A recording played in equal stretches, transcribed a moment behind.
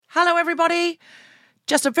Hello, everybody.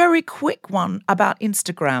 Just a very quick one about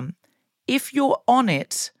Instagram. If you're on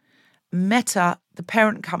it, Meta, the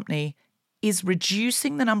parent company, is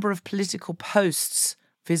reducing the number of political posts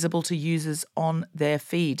visible to users on their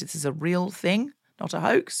feed. This is a real thing, not a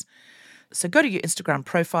hoax. So go to your Instagram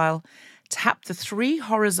profile, tap the 3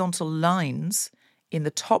 horizontal lines in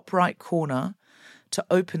the top right corner to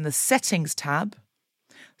open the Settings tab,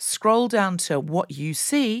 scroll down to What You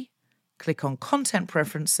See, click on Content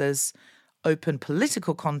Preferences, open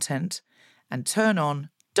Political Content, and turn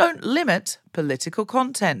on Don't Limit Political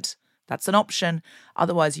Content. That's an option.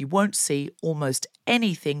 Otherwise, you won't see almost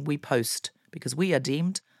anything we post because we are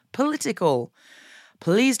deemed political.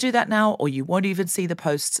 Please do that now, or you won't even see the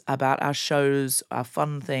posts about our shows, our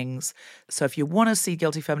fun things. So if you want to see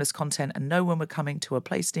Guilty Feminist content and know when we're coming to a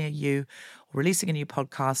place near you or releasing a new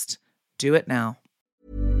podcast, do it now.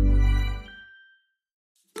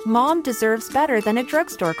 Mom deserves better than a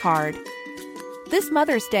drugstore card. This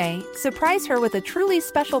Mother's Day, surprise her with a truly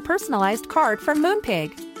special personalized card from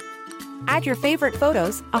Moonpig. Add your favorite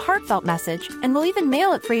photos, a heartfelt message, and we'll even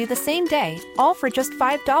mail it for you the same day, all for just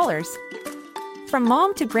 $5. From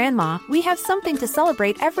mom to grandma, we have something to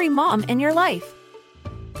celebrate every mom in your life.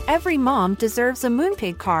 Every mom deserves a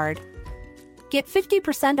Moonpig card. Get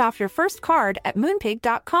 50% off your first card at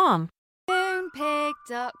moonpig.com.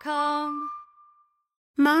 Moonpig.com.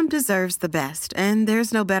 Mom deserves the best, and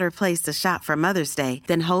there's no better place to shop for Mother's Day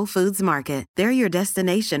than Whole Foods Market. They're your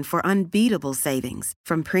destination for unbeatable savings,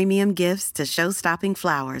 from premium gifts to show-stopping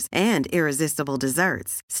flowers and irresistible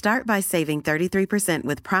desserts. Start by saving 33%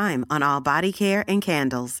 with Prime on all body care and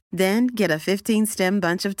candles. Then get a 15-stem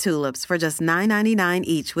bunch of tulips for just $9.99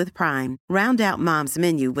 each with Prime. Round out Mom's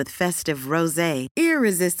menu with festive rosé,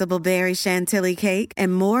 irresistible berry chantilly cake,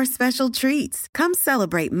 and more special treats. Come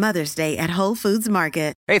celebrate Mother's Day at Whole Foods Market.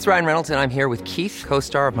 Hey, it's Ryan Reynolds, and I'm here with Keith,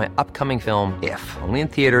 co-star of my upcoming film, If, only in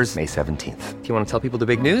theaters May 17th. Do you want to tell people the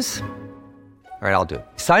big news? All right, I'll do it.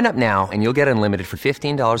 Sign up now and you'll get unlimited for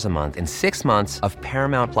 $15 a month and 6 months of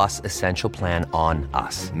Paramount Plus Essential Plan on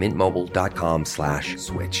us.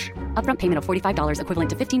 MintMobile.com/switch. Upfront payment of $45 equivalent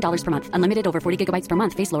to $15 per month. Unlimited over 40 gigabytes per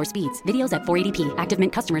month. Face lower speeds. Videos at 480p. Active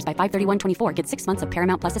Mint customers by 531.24 get 6 months of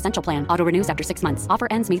Paramount Plus Essential Plan. Auto renews after 6 months. Offer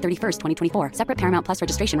ends May 31st, 2024. Separate Paramount Plus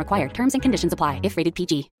registration required. Terms and conditions apply if rated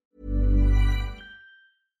PG.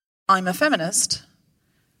 I'm a feminist,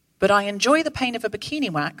 but I enjoy the pain of a bikini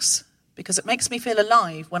wax because it makes me feel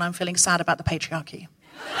alive when I'm feeling sad about the patriarchy.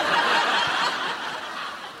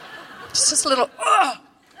 It's just a little, ugh.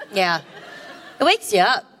 Yeah. It wakes you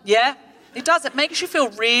up. Yeah, it does. It makes you feel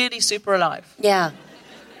really super alive. Yeah.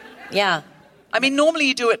 Yeah. I mean, normally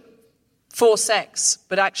you do it for sex,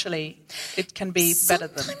 but actually it can be better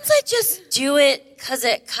than... Sometimes I just do it because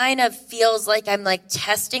it kind of feels like I'm like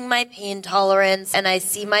testing my pain tolerance and I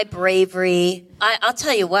see my bravery. I'll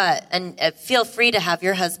tell you what, and feel free to have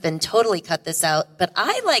your husband totally cut this out, but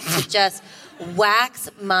I like to just wax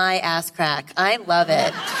my ass crack. I love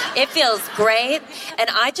it. It feels great. And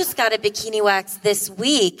I just got a bikini wax this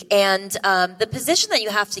week, and the position that you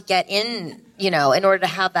have to get in, you know, in order to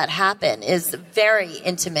have that happen is very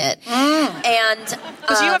intimate. And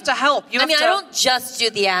because you have to help. I don't just do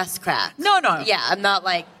the ass crack. No. Yeah, I'm not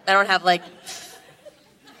like, I don't have like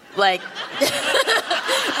what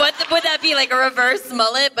would that be, like a reverse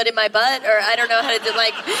mullet, but in my butt? Or I don't know how to do,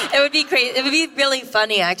 like, it would be crazy. It would be really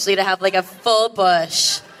funny, actually, to have like a full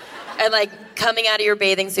bush and like coming out of your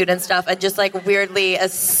bathing suit and stuff and just like weirdly a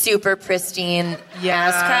super pristine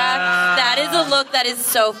ass crack. That is a look that is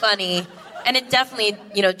so funny. And it definitely,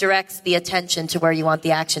 you know, directs the attention to where you want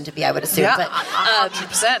the action to be, I would assume. Yeah, but,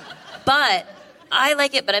 100%. But I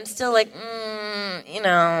like it, but I'm still like, you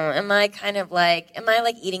know, am I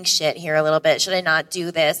eating shit here a little bit? Should I not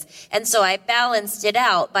do this? And so I balanced it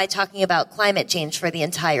out by talking about climate change for the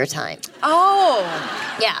entire time. Oh.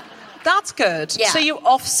 Yeah. That's good. Yeah. So you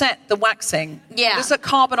offset the waxing. Yeah. This is a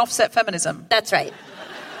carbon offset feminism. That's right.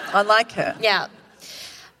 I like it. Yeah.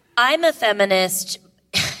 I'm a feminist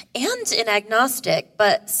and an agnostic,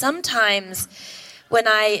 but sometimes when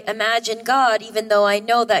I imagine God, even though I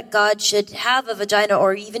know that God should have a vagina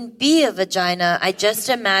or even be a vagina, I just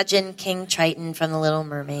imagine King Triton from The Little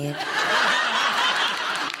Mermaid.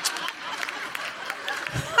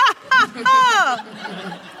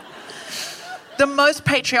 The most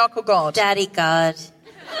patriarchal God. Daddy God.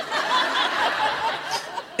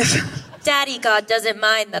 Daddy God doesn't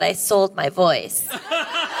mind that I sold my voice.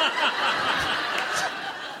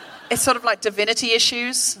 It's sort of like divinity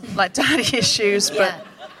issues, like daddy issues, but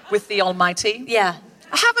with the Almighty. Yeah.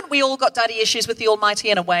 Haven't we all got daddy issues with the Almighty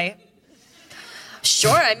in a way?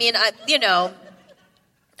 Sure. I mean,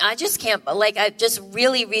 I just can't, like, I just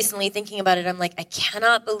really recently thinking about it, I'm like, I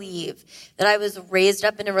cannot believe that I was raised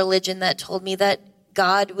up in a religion that told me that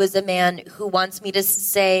God was a man who wants me to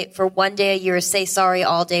say, for one day a year, say sorry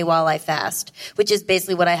all day while I fast, which is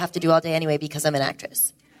basically what I have to do all day anyway because I'm an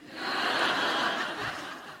actress.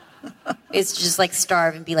 It's just like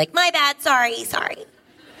starve and be like, my bad, sorry.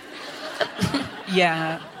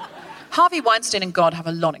 Yeah. Harvey Weinstein and God have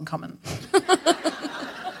a lot in common.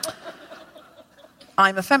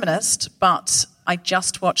 I'm a feminist, but I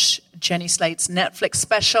just watched Jenny Slate's Netflix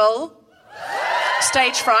special,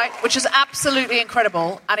 Stage Fright, which is absolutely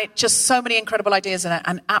incredible, and it just so many incredible ideas in it,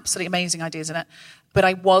 and absolutely amazing ideas in it. But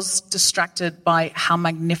I was distracted by how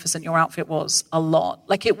magnificent your outfit was a lot.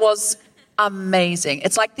 Like, it was amazing.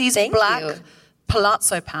 It's like these black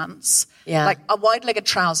palazzo pants, like a wide-legged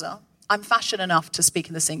trouser. I'm fashion enough to speak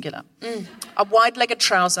in the singular. A wide-legged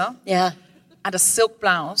trouser. Yeah. And a silk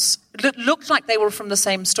blouse. Looked like they were from the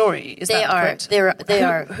same story. Is that correct? They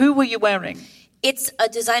are. Who were you wearing? It's a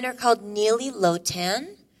designer called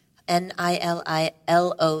Nililotan, Nililotan.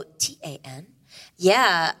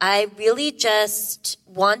 Yeah, I really just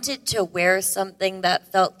wanted to wear something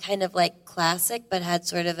that felt kind of like classic, but had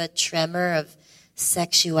sort of a tremor of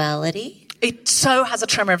sexuality. It so has a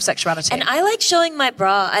tremor of sexuality. And I like showing my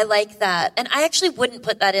bra. I like that. And I actually wouldn't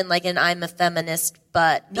put that in like an I'm a feminist,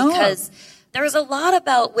 but because there was a lot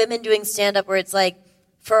about women doing stand-up where it's like,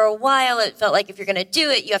 for a while it felt like if you're going to do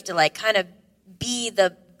it, you have to like kind of be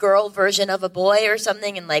the girl version of a boy or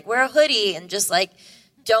something and like wear a hoodie and just like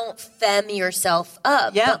don't femme yourself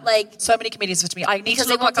up. Yeah. But like, so many comedians said to me, I need to because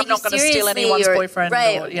look they won't like I'm not take going you to steal seriously anyone's or- boyfriend.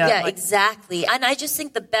 Right. Or, Yeah, exactly. And I just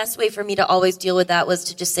think the best way for me to always deal with that was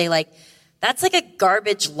to just say like, that's like a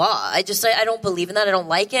garbage law. I don't believe in that. I don't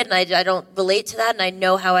like it. And I don't relate to that. And I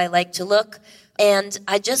know how I like to look. And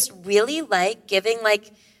I just really like giving like,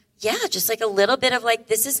 yeah, just like a little bit of like,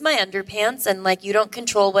 this is my underpants. And like, you don't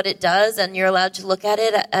control what it does. And you're allowed to look at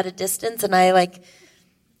it at a distance. And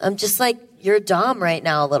I'm just like, you're Dom right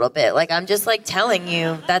now a little bit. Like, I'm just like telling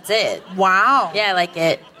you, that's it. Wow. Yeah, I like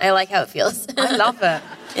it. I like how it feels. I love it.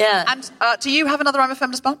 Yeah. And do you have another I'm a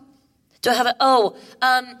feminist bun? Do I have it?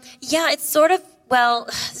 Yeah, it's sort of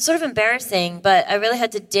embarrassing, but I really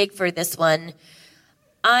had to dig for this one.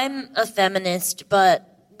 I'm a feminist, but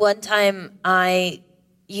one time I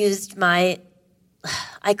cried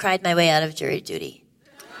my way out of jury duty.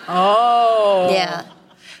 Oh. Yeah.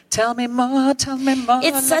 Tell me more.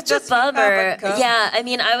 It's such a bummer. Yeah, I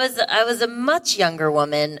mean, I was a much younger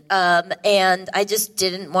woman, and I just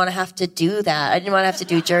didn't want to have to do that. I didn't want to have to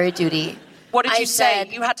do jury duty. What did you say?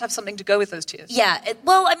 You had to have something to go with those tears. Yeah.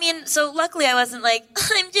 So luckily I wasn't like,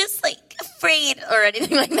 I'm just like afraid or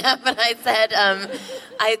anything like that. But I said,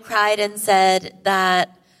 I cried and said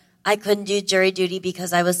that I couldn't do jury duty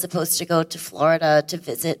because I was supposed to go to Florida to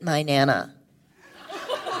visit my Nana.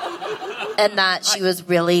 And that she was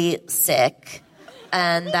really sick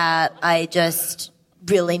and that I just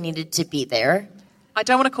really needed to be there. I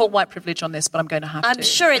don't want to call white privilege on this, but I'm going to have to. I'm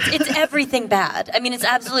sure it's everything bad. I mean, it's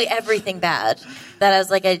absolutely everything bad. That I was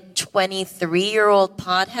like a 23-year-old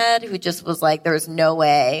pothead who just was like, there's no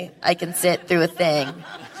way I can sit through a thing.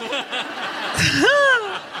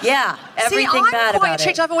 Yeah, everything bad about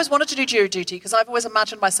it. I've always wanted to do jury duty because I've always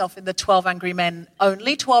imagined myself in the 12 Angry Men,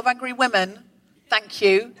 only 12 Angry Women. Thank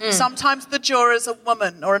you. Sometimes the juror's a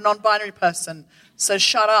woman or a non-binary person, so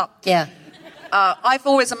shut up. Yeah. I've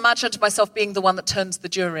always imagined myself being the one that turns the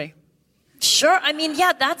jury. Sure. I mean,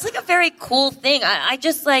 yeah, that's like a very cool thing. I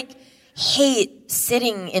just like hate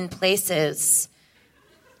sitting in places.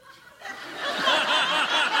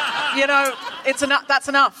 You know, it's enough. That's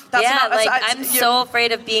enough. That's yeah, enough. like I'm so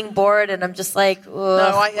afraid of being bored, and I'm just like,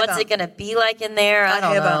 what's it going to be like in there? I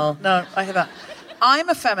don't know. No, I hear that. I'm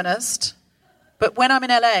a feminist, but when I'm in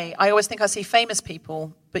LA, I always think I see famous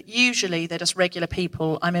people, but usually they're just regular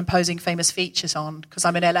people I'm imposing famous features on because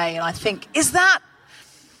I'm in LA, and I think, is that?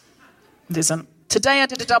 It isn't. Today I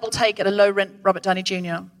did a double take at a low-rent Robert Downey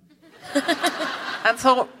Jr. and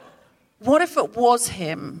thought, what if it was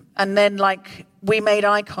him? And then, like, we made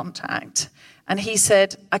eye contact, and he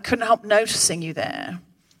said, I couldn't help noticing you there.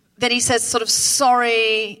 Then he says, sort of,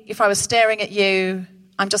 sorry if I was staring at you.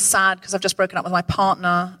 I'm just sad because I've just broken up with my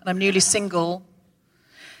partner, and I'm newly single.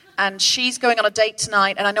 And she's going on a date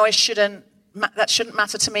tonight, and I know that shouldn't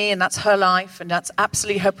matter to me, and that's her life, and that's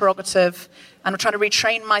absolutely her prerogative. And I'm trying to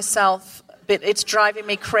retrain myself, but it's driving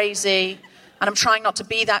me crazy, and I'm trying not to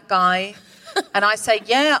be that guy. And I say,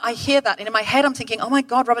 yeah, I hear that. And in my head, I'm thinking, oh my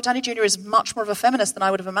God, Robert Downey Jr. is much more of a feminist than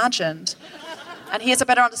I would have imagined. And he has a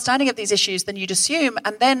better understanding of these issues than you'd assume.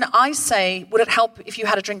 And then I say, would it help if you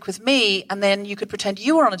had a drink with me, and then you could pretend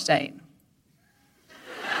you were on a date?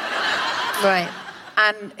 Right.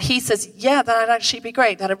 And he says, yeah, that'd actually be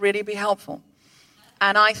great. That'd really be helpful.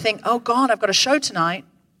 And I think, oh, God, I've got a show tonight,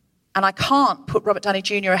 and I can't put Robert Downey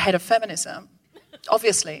Jr. ahead of feminism.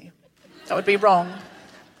 Obviously. That would be wrong.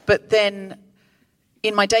 But then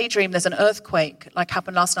in my daydream, there's an earthquake, like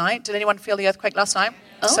happened last night. Did anyone feel the earthquake last night?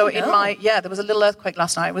 Oh, so no. there was a little earthquake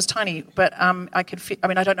last night. It was tiny, but I could feel,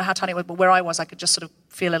 I don't know how tiny it was, but where I was, I could just sort of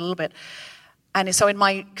feel it a little bit. And so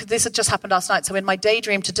because this had just happened last night, so in my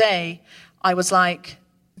daydream today, I was like,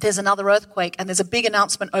 there's another earthquake, and there's a big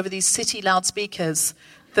announcement over these city loudspeakers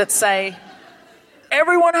that say,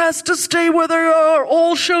 everyone has to stay where they are.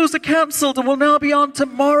 All shows are cancelled and will now be on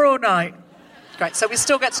tomorrow night. Great, so we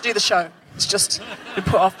still get to do the show. It's just been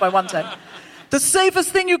put off by one day. The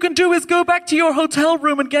safest thing you can do is go back to your hotel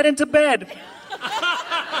room and get into bed.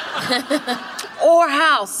 Or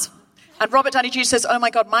house. And Robert Downey Jr. says, oh my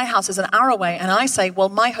God, my house is an hour away. And I say, well,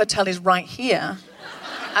 my hotel is right here.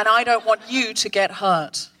 And I don't want you to get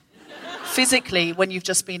hurt physically when you've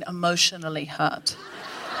just been emotionally hurt.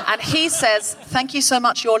 And he says, thank you so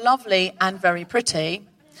much, you're lovely and very pretty.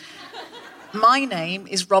 My name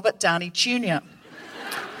is Robert Downey Jr.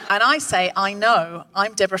 And I say, I know,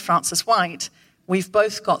 I'm Deborah Frances White. We've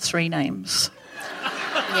both got 3 names.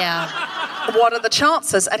 Yeah. What are the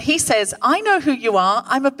chances? And he says, I know who you are.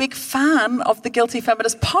 I'm a big fan of the Guilty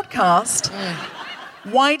Feminist podcast.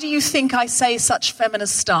 Why do you think I say such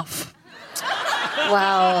feminist stuff?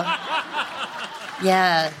 Wow.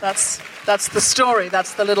 Yeah. That's the story.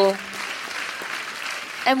 That's the little...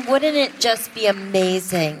 And wouldn't it just be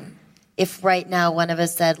amazing if right now one of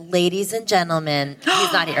us said, ladies and gentlemen,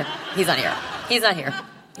 he's not here. He's not here. He's not here.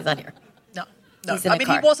 He's not here. No. He's in a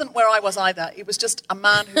car. He wasn't where I was either. He was just a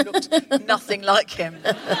man who looked nothing like him.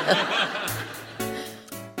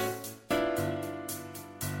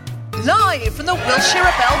 Live from the Wilshire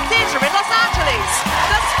Bell Theatre in Los Angeles,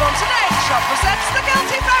 the Spontaneity Shop presents The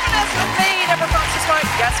Guilty Feminist with me, Deborah Frances White,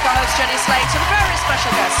 guest co-host Jenny Slate, and very special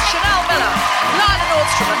guests Chanel Miller, Lila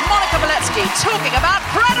Nordstrom, and Monica Beletsky talking about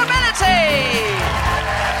credibility.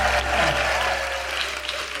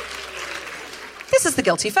 This is The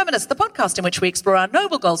Guilty Feminist, the podcast in which we explore our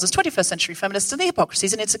noble goals as 21st century feminists and the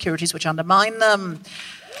hypocrisies and insecurities which undermine them.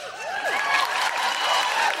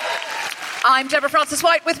 I'm Deborah Frances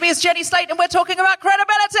White. With me is Jenny Slate, and we're talking about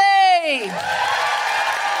credibility.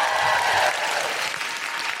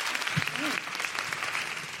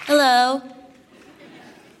 Hello.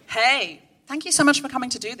 Hey, thank you so much for coming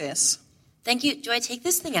to do this. Thank you. Do I take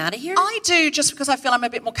this thing out of here? I do, just because I feel I'm a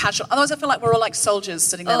bit more casual. Otherwise, I feel like we're all like soldiers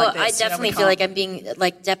sitting there like this. I definitely feel like I'm being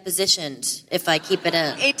like depositioned if I keep it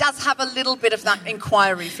in. It does have a little bit of that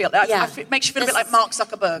inquiry feel. Yeah. It makes you feel a bit like Mark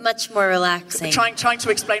Zuckerberg. Much more relaxing. Trying to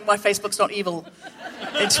explain why Facebook's not evil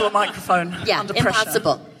into a microphone under pressure.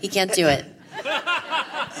 Impossible. He can't do it.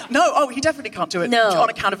 No, he definitely can't do it on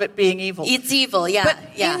account of it being evil. It's evil, yeah. But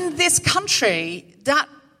in this country, that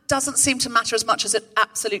doesn't seem to matter as much as it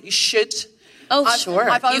absolutely should. Oh, sure.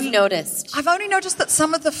 You've noticed. I've only noticed that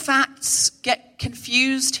some of the facts get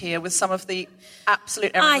confused here with some of the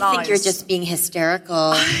absolute lies. I think you're just being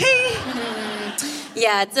hysterical.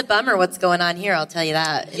 Yeah, it's a bummer what's going on here, I'll tell you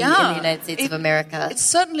that, in the United States of America. It's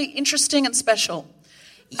certainly interesting and special.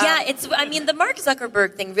 Yeah, the Mark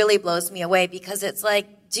Zuckerberg thing really blows me away because it's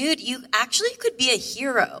like, dude, you actually could be a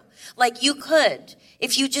hero. Like, you could.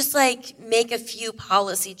 If you just, like, make a few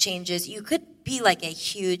policy changes, you could be, like, a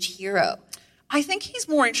huge hero. I think he's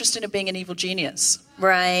more interested in being an evil genius.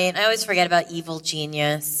 Right. I always forget about evil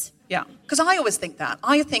genius. Yeah, because I always think that.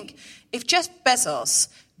 I think if Jeff Bezos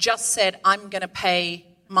just said, I'm going to pay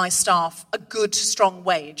my staff a good, strong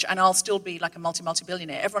wage and I'll still be like a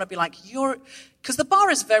multi-billionaire, everyone would be like, because the bar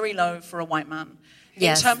is very low for a white man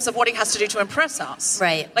in terms of what he has to do to impress us.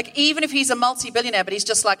 Right. Like, even if he's a multi-billionaire, but he's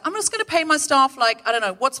just like, I'm just going to pay my staff, like, I don't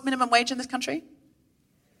know, what's minimum wage in this country?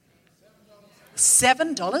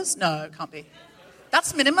 $7? No, it can't be.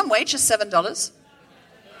 That's minimum wage is $7.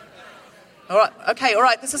 All right, okay, all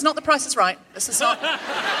right. This is not The Price is Right. This is not...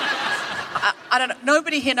 I don't know.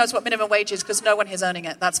 Nobody here knows what minimum wage is because no one here's earning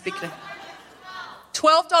it. That's big.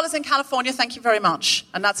 $12 in California, thank you very much.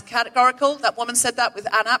 And that's categorical. That woman said that with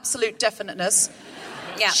an absolute definiteness.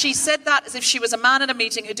 Yeah. She said that as if she was a man at a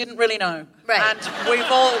meeting who didn't really know. Right. And we've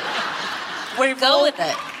all... with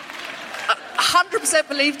it. 100%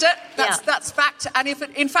 believed it. That's fact. And if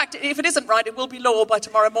it isn't right, it will be law by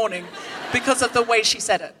tomorrow morning because of the way she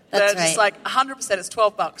said it. That's It's like 100%, it's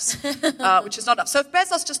 $12, which is not enough. So if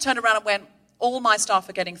Bezos just turned around and went, all my staff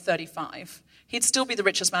are getting 35, he'd still be the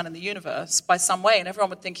richest man in the universe by some way, and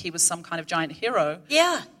everyone would think he was some kind of giant hero.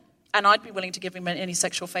 Yeah. And I'd be willing to give him any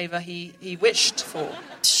sexual favor he wished for.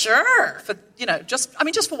 Sure. For,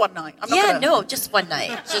 just for one night. I'm not no, just one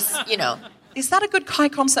night. Just, Is that a good high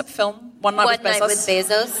concept film? One Night with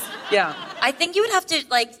Bezos? Yeah. I think you would have to,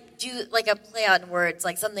 do, a play on words,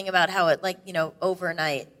 something about how it,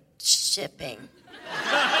 overnight shipping.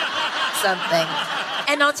 Something.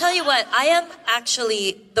 And I'll tell you what, I am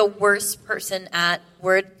actually the worst person at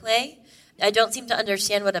wordplay. I don't seem to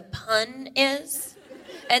understand what a pun is.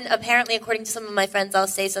 And apparently, according to some of my friends, I'll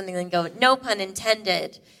say something and go, no pun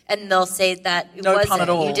intended. And they'll say that it no wasn't. Pun at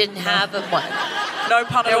all. You didn't have a one. No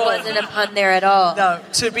pun at all. There wasn't a pun there at all. No,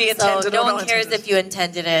 to be intended so or no not one cares intended. if you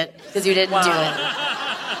intended it, because you didn't do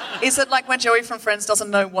it. Is it like when Joey from Friends doesn't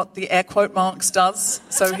know what the air quote marks does,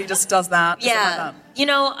 so he just does that? Yeah.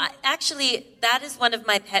 Actually, that is one of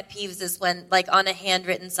my pet peeves is when, on a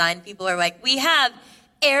handwritten sign, people are like, we have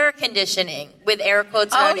air conditioning, with air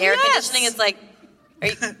quotes around air conditioning. It's like, are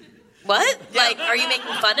you... What? Yeah. Are you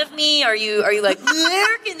making fun of me? Are you like,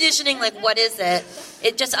 air conditioning? What is it?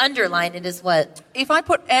 It just underline it is what? If I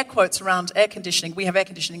put air quotes around air conditioning, we have air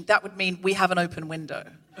conditioning, that would mean we have an open window.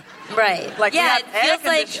 Right. It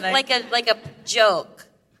feels like a joke,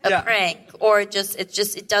 a prank, or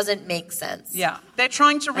it doesn't make sense. Yeah. They're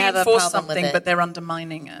trying to reinforce something, but they're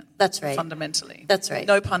undermining it. That's right. Fundamentally. That's right.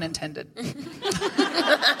 No pun intended.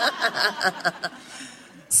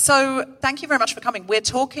 So, thank you very much for coming. We're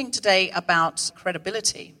talking today about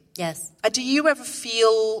credibility. Yes. Do you ever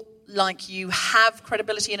feel like you have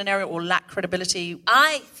credibility in an area or lack credibility?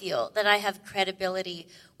 I feel that I have credibility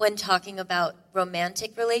when talking about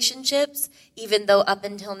romantic relationships, even though up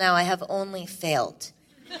until now I have only failed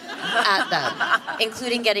at them,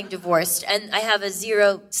 including getting divorced. And I have a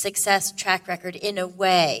 0 success track record in a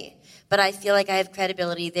way. But I feel like I have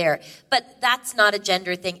credibility there. But that's not a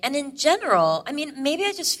gender thing. And in general, maybe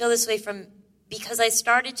I just feel this way because I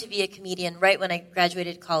started to be a comedian right when I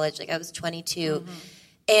graduated college. I was 22. Mm-hmm.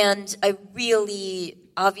 And I really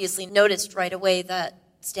obviously noticed right away that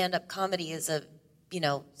stand-up comedy is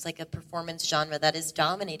it's like a performance genre that is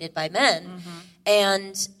dominated by men. Mm-hmm.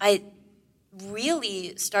 And I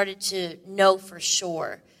really started to know for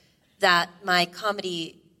sure that my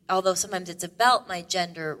comedy, although sometimes it's about my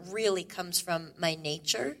gender, really comes from my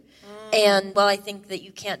nature. And while I think that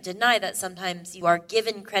you can't deny that sometimes you are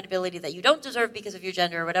given credibility that you don't deserve because of your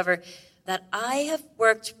gender or whatever, that I have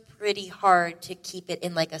worked pretty hard to keep it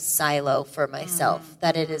in a silo for myself.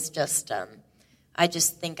 That it is just, I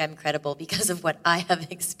just think I'm credible because of what I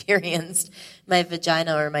have experienced. My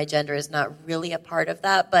vagina or my gender is not really a part of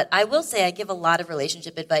that. But I will say I give a lot of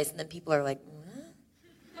relationship advice, and then people are like,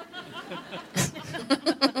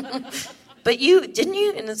 but didn't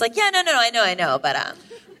you? And it's like, yeah, no, I know,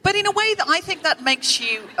 But in a way that I think that makes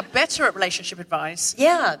you better at relationship advice.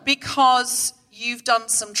 Yeah. Because you've done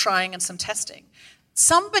some trying and some testing.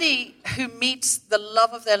 Somebody who meets the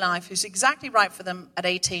love of their life, who's exactly right for them at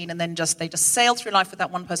 18, and then they just sail through life with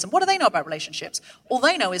that one person, what do they know about relationships? All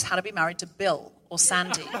they know is how to be married to Bill or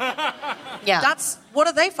Sandy. Yeah. What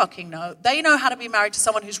do they fucking know? They know how to be married to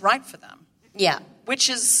someone who's right for them. Yeah. Which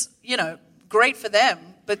is, great for them,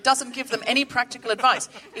 but doesn't give them any practical advice.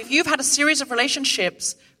 If you've had a series of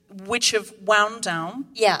relationships which have wound down,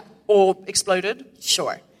 or exploded,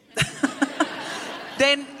 sure,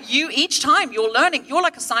 then each time you're learning, you're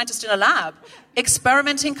like a scientist in a lab,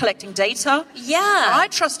 experimenting, collecting data. Yeah. I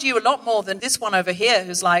trust you a lot more than this one over here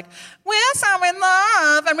who's like, we're so in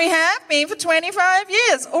love and we have been for 25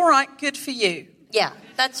 years. All right, good for you. Yeah,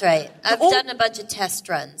 that's right. I've done a bunch of test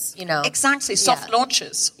runs, Exactly, soft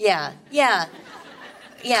launches. Yeah.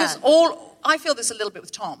 Because I feel this a little bit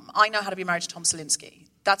with Tom. I know how to be married to Tom Selinsky.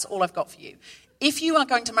 That's all I've got for you. If you are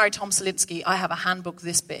going to marry Tom Selinsky, I have a handbook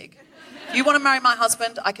this big. If you want to marry my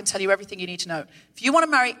husband, I can tell you everything you need to know. If you want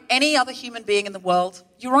to marry any other human being in the world,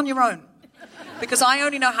 you're on your own. Because I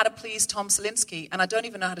only know how to please Tom Selinsky, and I don't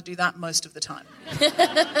even know how to do that most of the time.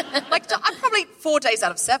 I'm probably 4 days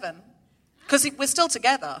out of 7, because we're still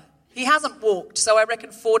together. He hasn't walked, so I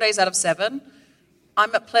reckon 4 days out of 7,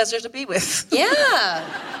 I'm a pleasure to be with. Yeah.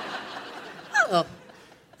 Oh,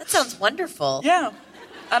 that sounds wonderful. Yeah.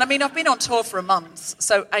 And I've been on tour for a month,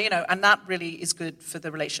 so, and that really is good for the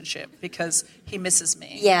relationship because he misses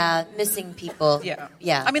me. Yeah, missing people. Yeah.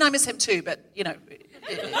 Yeah. I miss him too, but,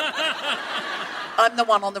 I'm the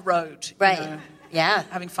one on the road. Right. Yeah.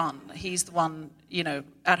 Having fun. He's the one,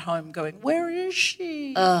 at home going, where is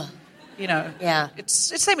she? Yeah.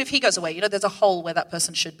 It's the same if he goes away. There's a hole where that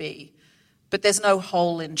person should be, but there's no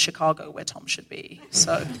hole in Chicago where Tom should be,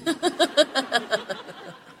 so...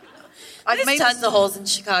 There's tons of holes in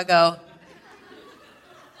Chicago.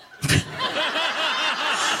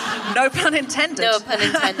 No pun intended. No pun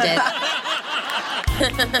intended.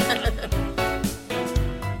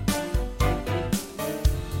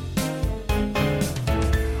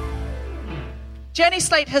 Jenny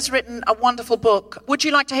Slate has written a wonderful book. Would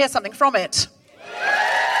you like to hear something from it?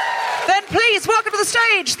 Then please welcome to the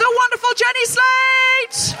stage the wonderful Jenny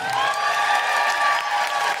Slate!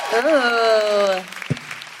 Ooh.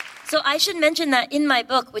 So I should mention that in my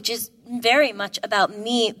book, which is very much about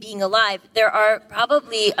me being alive, there are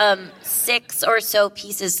probably 6 or so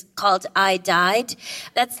pieces called I Died.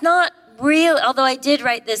 That's not real, although I did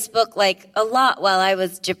write this book like a lot while I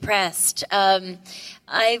was depressed.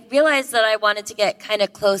 I realized that I wanted to get kind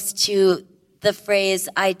of close to the phrase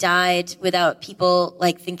I died without people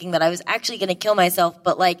like thinking that I was actually going to kill myself.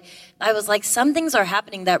 But like, I was like, some things are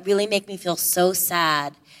happening that really make me feel so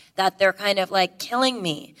sad that they're kind of like killing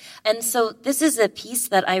me. And so this is a piece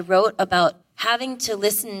that I wrote about having to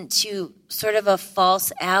listen to sort of a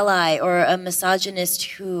false ally or a misogynist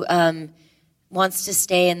who wants to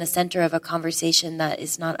stay in the center of a conversation that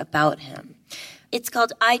is not about him. It's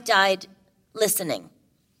called I Died Listening.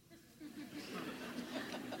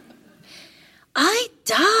 I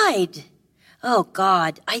died. Oh,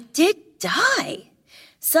 God, I did die.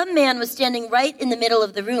 Some man was standing right in the middle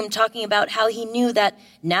of the room talking about how he knew that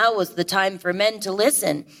now was the time for men to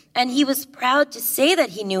listen. And he was proud to say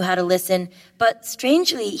that he knew how to listen, but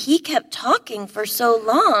strangely, he kept talking for so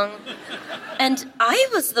long. And I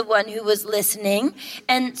was the one who was listening.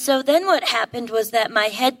 And so then what happened was that my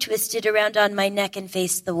head twisted around on my neck and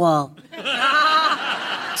faced the wall.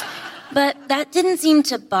 But that didn't seem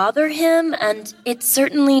to bother him, and it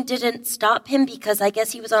certainly didn't stop him because I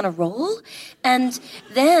guess he was on a roll. And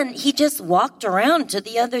then he just walked around to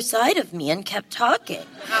the other side of me and kept talking.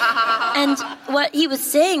 And what he was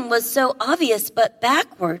saying was so obvious but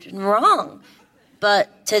backward and wrong.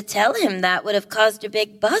 But to tell him that would have caused a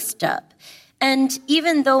big bust-up. And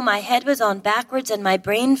even though my head was on backwards and my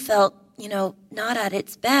brain felt, not at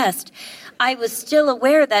its best, I was still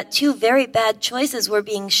aware that 2 very bad choices were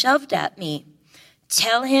being shoved at me.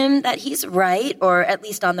 Tell him that he's right, or at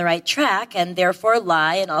least on the right track, and therefore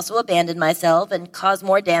lie and also abandon myself and cause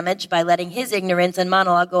more damage by letting his ignorance and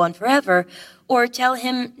monologue go on forever, or tell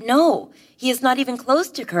him no, he is not even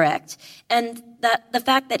close to correct, and that the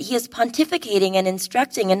fact that he is pontificating and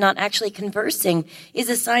instructing and not actually conversing is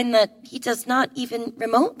a sign that he does not even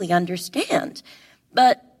remotely understand.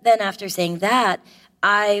 But then after saying that,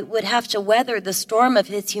 I would have to weather the storm of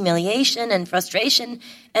his humiliation and frustration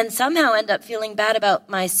and somehow end up feeling bad about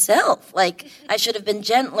myself, like I should have been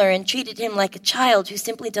gentler and treated him like a child who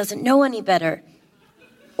simply doesn't know any better.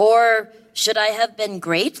 Or should I have been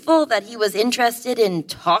grateful that he was interested in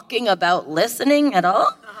talking about listening at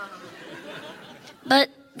all? But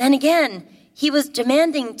then again, he was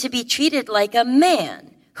demanding to be treated like a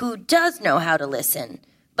man who does know how to listen.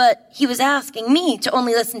 But he was asking me to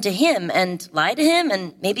only listen to him and lie to him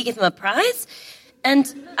and maybe give him a prize.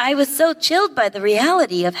 And I was so chilled by the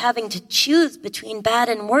reality of having to choose between bad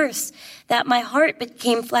and worse that my heart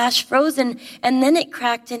became flash frozen and then it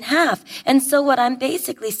cracked in half. And so what I'm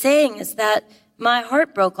basically saying is that my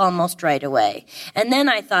heart broke almost right away. And then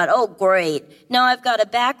I thought, oh, great. Now I've got a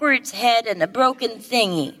backwards head and a broken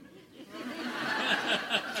thingy.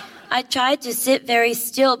 I tried to sit very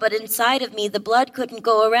still, but inside of me, the blood couldn't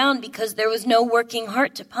go around because there was no working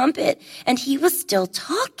heart to pump it. And he was still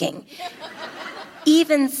talking.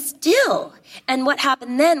 Even still. And what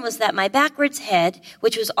happened then was that my backwards head,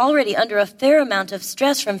 which was already under a fair amount of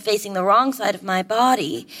stress from facing the wrong side of my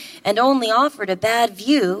body, and only offered a bad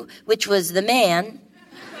view, which was the man,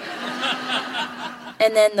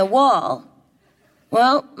 and then the wall.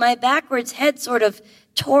 Well, my backwards head sort of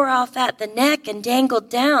tore off at the neck and dangled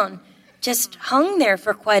down, just hung there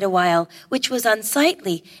for quite a while, which was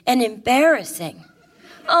unsightly and embarrassing.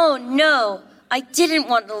 Oh no, I didn't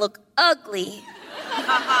want to look ugly.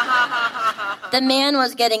 The man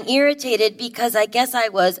was getting irritated because I guess I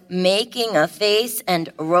was making a face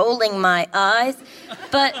and rolling my eyes.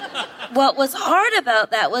 But what was hard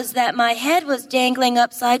about that was that my head was dangling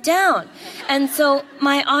upside down. And so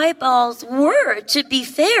my eyeballs were, to be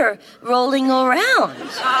fair, rolling around.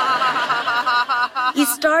 He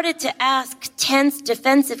started to ask tense,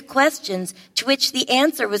 defensive questions to which the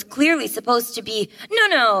answer was clearly supposed to be,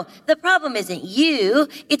 no, the problem isn't you.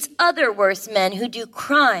 It's other worse men who do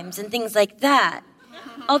crimes and things like that.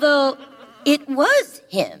 Although it was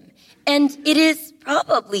him, and it is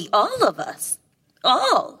probably all of us.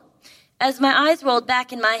 All. As my eyes rolled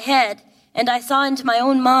back in my head, and I saw into my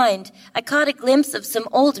own mind, I caught a glimpse of some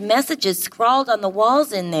old messages scrawled on the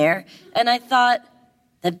walls in there, and I thought,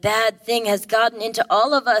 the bad thing has gotten into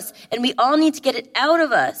all of us, and we all need to get it out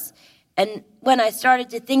of us. And when I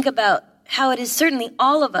started to think about how it is certainly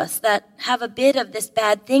all of us that have a bit of this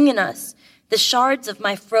bad thing in us, the shards of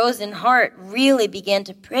my frozen heart really began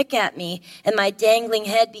to prick at me, and my dangling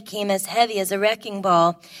head became as heavy as a wrecking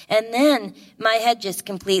ball. And then my head just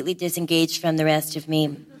completely disengaged from the rest of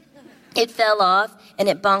me. It fell off, and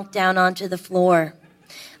it bonked down onto the floor.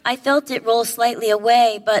 I felt it roll slightly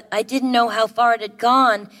away, but I didn't know how far it had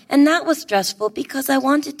gone, and that was stressful because I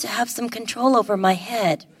wanted to have some control over my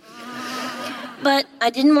head. But I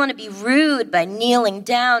didn't want to be rude by kneeling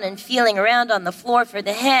down and feeling around on the floor for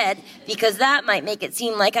the head, because that might make it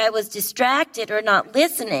seem like I was distracted or not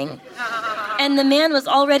listening. And the man was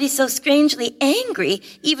already so strangely angry,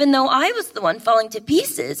 even though I was the one falling to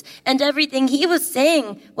pieces, and everything he was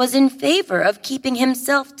saying was in favor of keeping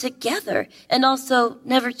himself together and also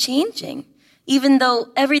never changing, even though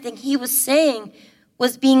everything he was saying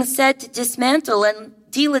was being said to dismantle and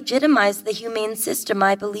delegitimize the humane system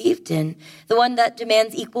I believed in, the one that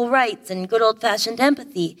demands equal rights and good old-fashioned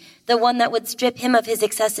empathy, the one that would strip him of his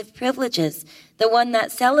excessive privileges, the one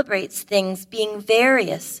that celebrates things being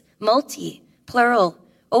various, multi, plural,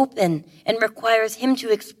 open, and requires him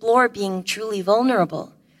to explore being truly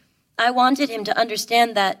vulnerable. I wanted him to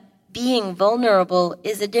understand that being vulnerable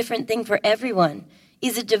is a different thing for everyone,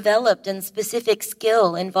 is a developed and specific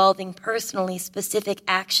skill involving personally specific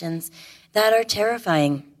actions that are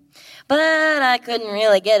terrifying. But I couldn't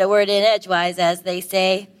really get a word in edgewise, as they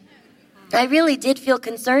say. I really did feel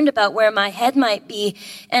concerned about where my head might be,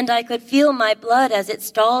 and I could feel my blood as it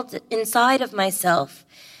stalled inside of myself.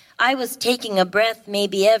 I was taking a breath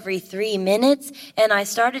maybe every 3 minutes, and I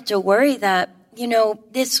started to worry that,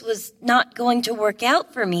 this was not going to work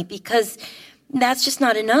out for me, because that's just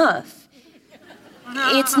not enough.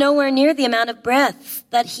 It's nowhere near the amount of breath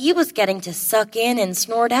that he was getting to suck in and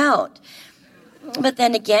snort out. But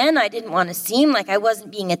then again, I didn't want to seem like I wasn't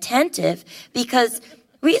being attentive, because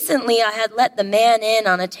recently I had let the man in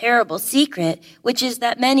on a terrible secret, which is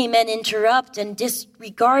that many men interrupt and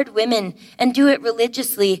disregard women and do it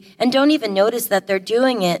religiously and don't even notice that they're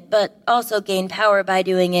doing it, but also gain power by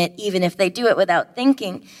doing it, even if they do it without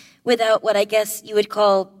thinking, without what I guess you would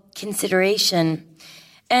call consideration.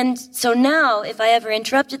 And so now, if I ever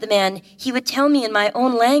interrupted the man, he would tell me in my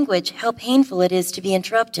own language how painful it is to be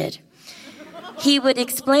interrupted. He would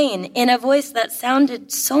explain in a voice that sounded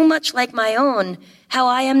so much like my own how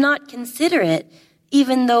I am not considerate,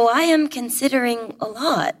 even though I am considering a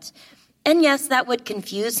lot. And yes, that would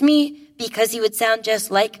confuse me, because he would sound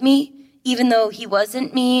just like me, even though he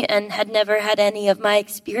wasn't me and had never had any of my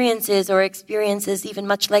experiences or experiences even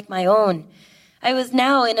much like my own. I was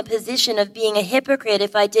now in a position of being a hypocrite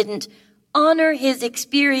if I didn't honor his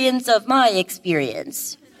experience of my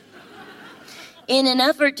experience. In an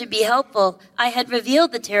effort to be helpful, I had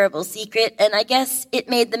revealed the terrible secret, and I guess it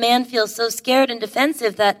made the man feel so scared and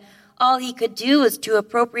defensive that all he could do was to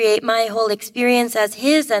appropriate my whole experience as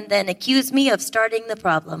his and then accuse me of starting the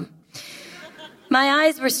problem. My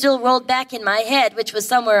eyes were still rolled back in my head, which was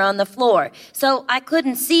somewhere on the floor, so I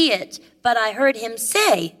couldn't see it, but I heard him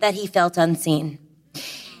say that he felt unseen.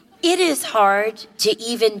 It is hard to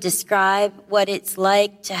even describe what it's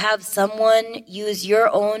like to have someone use your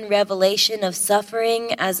own revelation of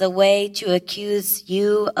suffering as a way to accuse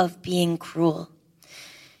you of being cruel.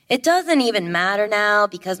 It doesn't even matter now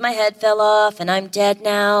because my head fell off and I'm dead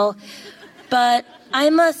now. But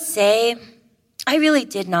I must say, I really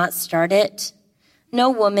did not start it.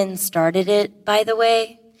 No woman started it, by the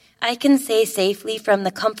way. I can say safely from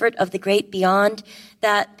the comfort of the great beyond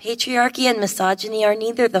that patriarchy and misogyny are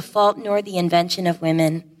neither the fault nor the invention of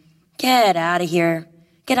women. Get out of here.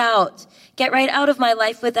 Get out. Get right out of my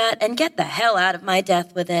life with that, and get the hell out of my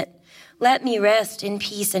death with it. Let me rest in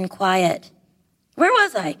peace and quiet. Where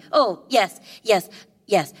was I? Oh, yes.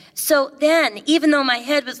 So then, even though my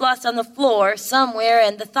head was lost on the floor somewhere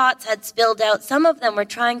and the thoughts had spilled out, some of them were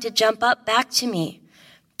trying to jump up back to me.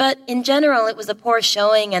 But in general, it was a poor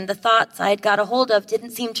showing, and the thoughts I'd got a hold of didn't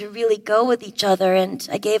seem to really go with each other, and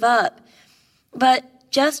I gave up. But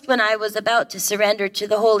just when I was about to surrender to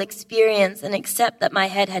the whole experience and accept that my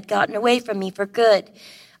head had gotten away from me for good,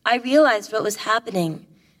 I realized what was happening.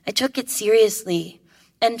 I took it seriously.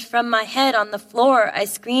 And from my head on the floor, I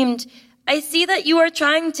screamed, "I see that you are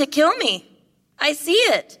trying to kill me. I see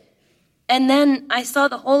it." And then I saw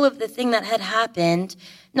the whole of the thing that had happened,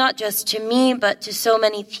 not just to me, but to so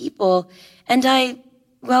many people. And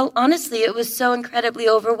honestly, it was so incredibly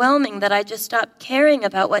overwhelming that I just stopped caring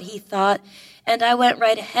about what he thought. And I went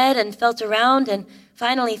right ahead and felt around and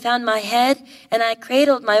finally found my head, and I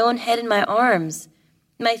cradled my own head in my arms.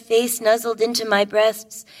 My face nuzzled into my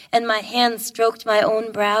breasts, and my hands stroked my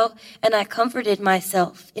own brow, and I comforted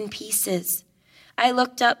myself in pieces. I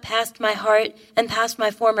looked up past my heart and past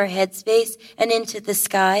my former headspace and into the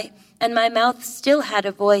sky, and my mouth still had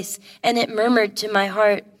a voice, and it murmured to my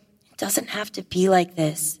heart, "It doesn't have to be like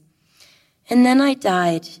this." And then I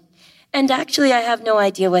died. And actually, I have no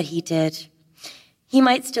idea what he did. He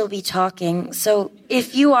might still be talking, so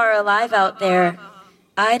if you are alive out there,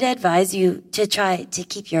 I'd advise you to try to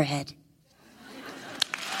keep your head.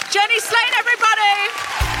 Jenny Slate, everybody!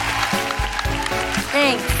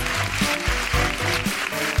 Thanks.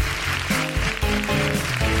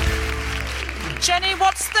 Jenny,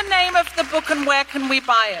 what's the name of the book and where can we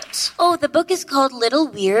buy it? Oh, the book is called Little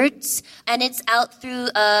Weirds, and it's out through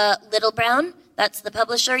Little Brown. That's the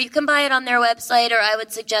publisher. You can buy it on their website, or I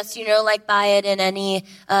would suggest, buy it in any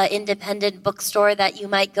independent bookstore that you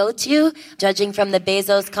might go to. Judging from the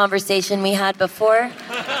Bezos conversation we had before,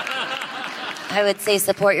 I would say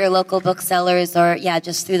support your local booksellers, or,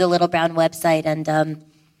 just through the Little Brown website. And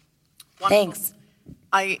thanks.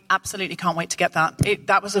 I absolutely can't wait to get that.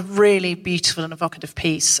 That was a really beautiful and evocative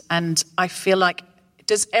piece, and I feel like,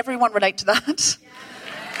 does everyone relate to that?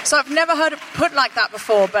 Yeah. So I've never heard it put like that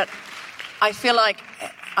before, but I feel like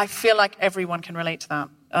everyone can relate to that.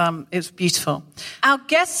 It was beautiful. Our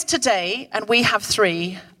guests today, and we have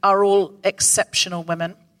 3, are all exceptional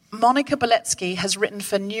women. Monica Beletsky has written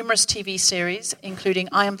for numerous TV series, including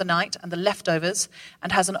I Am the Night and The Leftovers,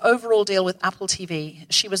 and has an overall deal with Apple TV.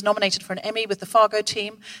 She was nominated for an Emmy with the Fargo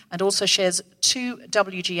team and also shares 2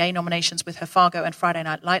 WGA nominations with her Fargo and Friday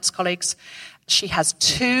Night Lights colleagues. She has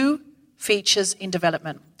 2 features in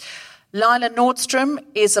development. Lila Nordstrom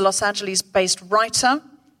is a Los Angeles-based writer.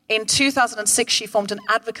 In 2006, she formed an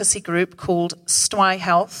advocacy group called Stwy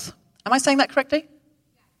Health. Am I saying that correctly?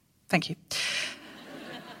 Thank you.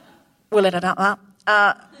 We'll edit out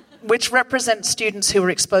that. Which represents students who were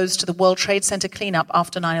exposed to the World Trade Center cleanup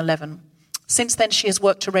after 9/11. Since then, she has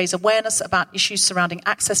worked to raise awareness about issues surrounding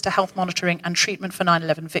access to health monitoring and treatment for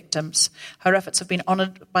 9/11 victims. Her efforts have been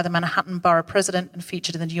honored by the Manhattan Borough President and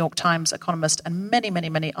featured in the New York Times, Economist, and many, many,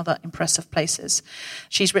 many other impressive places.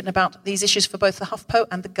 She's written about these issues for both the HuffPo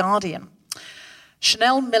and the Guardian.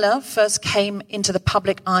 Chanel Miller first came into the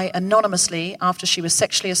public eye anonymously after she was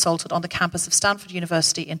sexually assaulted on the campus of Stanford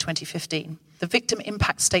University in 2015. The victim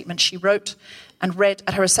impact statement she wrote and read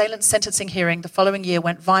at her assailant's sentencing hearing the following year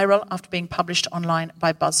went viral after being published online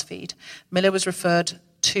by BuzzFeed. Miller was referred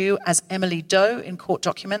to as Emily Doe in court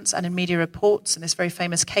documents and in media reports in this very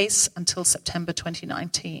famous case until September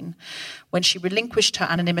 2019, when she relinquished her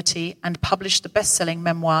anonymity and published the best-selling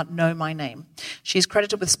memoir Know My Name. She is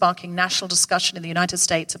credited with sparking national discussion in the United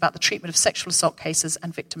States about the treatment of sexual assault cases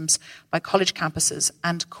and victims by college campuses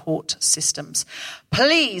and court systems.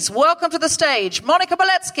 Please welcome to the stage Monica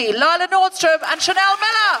Beletsky, Lila Nordstrom, and Chanel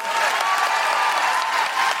Miller.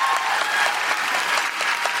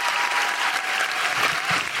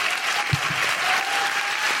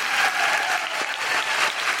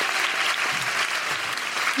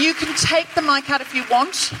 You can take the mic out if you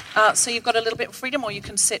want, so you've got a little bit of freedom, or you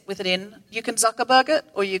can sit with it in. You can Zuckerberg it,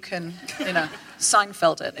 or you can,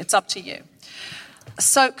 Seinfeld it. It's up to you.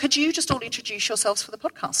 So could you just all introduce yourselves for the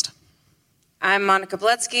podcast? I'm Monica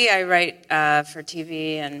Beletsky. I write for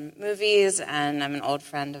TV and movies, and I'm an old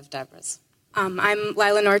friend of Deborah's. I'm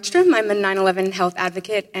Lila Nordstrom. I'm a 9/11 health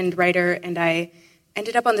advocate and writer, and I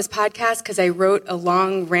ended up on this podcast because I wrote a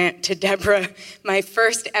long rant to Deborah, my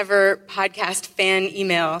first ever podcast fan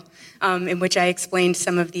email, in which I explained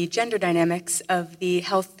some of the gender dynamics of the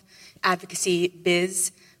health advocacy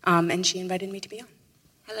biz, and she invited me to be on.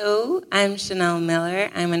 Hello, I'm Chanel Miller.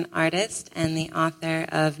 I'm an artist and the author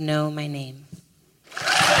of Know My Name.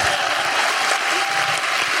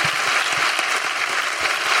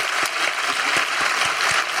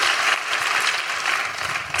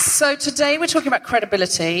 So today we're talking about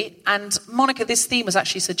credibility, and Monica, this theme was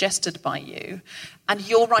actually suggested by you, and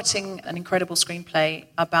you're writing an incredible screenplay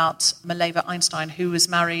about Mileva Einstein, who was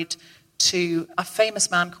married to a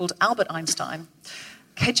famous man called Albert Einstein.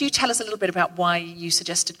 Could you tell us a little bit about why you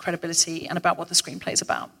suggested credibility and about what the screenplay is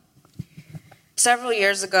about? Several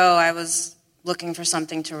years ago, I was looking for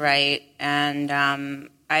something to write, and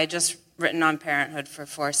I had just written on parenthood for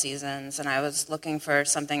 4 seasons, and I was looking for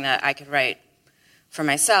something that I could write for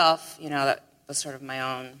myself, that was sort of my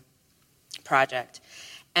own project.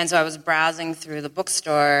 And so I was browsing through the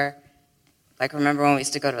bookstore, remember when we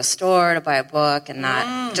used to go to a store to buy a book and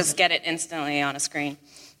not just get it instantly on a screen.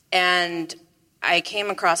 And I came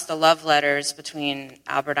across the love letters between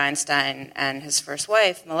Albert Einstein and his first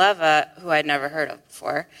wife, Mileva, who I'd never heard of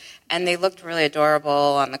before. And they looked really adorable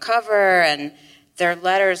on the cover, and their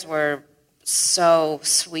letters were so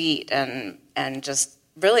sweet and just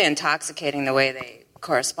really intoxicating the way they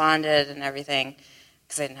corresponded and everything,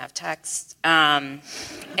 because they didn't have text. Anyway,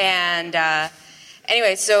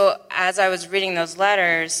 so as I was reading those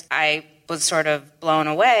letters, I was sort of blown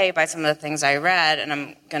away by some of the things I read, and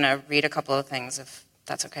I'm going to read a couple of things, if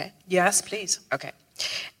that's okay. Yes, please. Okay.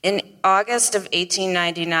 In August of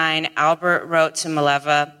 1899, Albert wrote to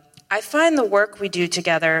Mileva, "I find the work we do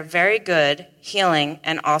together very good, healing,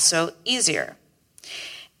 and also easier."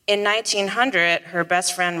 In 1900, her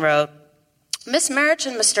best friend wrote, "Miss Marich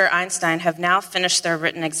and Mr. Einstein have now finished their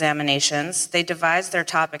written examinations. They devised their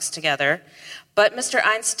topics together, but Mr.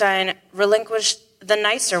 Einstein relinquished the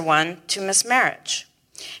nicer one to Miss Marich."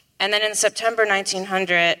 And then in September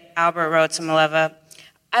 1900, Albert wrote to Mileva,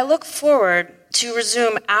 "I look forward to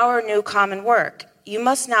resume our new common work. You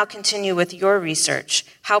must now continue with your research.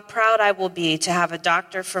 How proud I will be to have a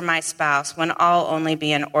doctor for my spouse when I'll only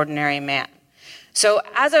be an ordinary man." So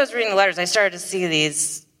as I was reading the letters, I started to see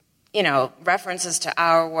these, references to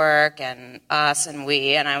our work and us and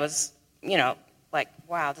we, and I was, like,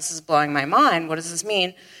 wow, this is blowing my mind. What does this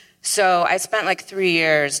mean? So I spent like 3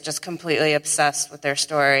 years just completely obsessed with their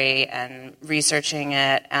story and researching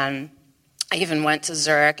it, and I even went to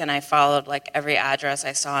Zurich and I followed like every address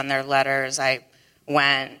I saw in their letters. I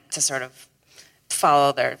went to sort of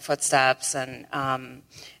follow their footsteps, and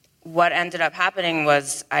what ended up happening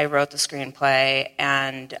was I wrote the screenplay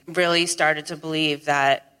and really started to believe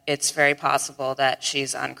that it's very possible that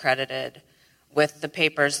she's uncredited with the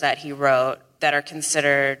papers that he wrote that are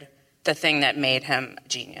considered the thing that made him a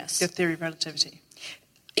genius. The theory of relativity.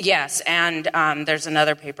 Yes, and there's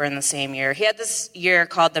another paper in the same year. He had this year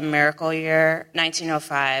called the Miracle Year,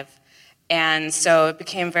 1905, and so it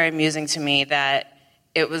became very amusing to me that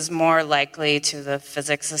it was more likely to the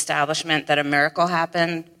physics establishment that a miracle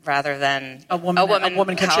happened rather than a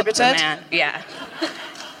woman contributed. Helped a man. Yeah.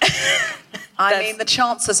 I mean, the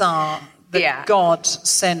chances are that God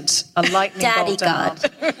sent a lightning Daddy bolt down.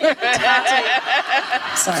 God.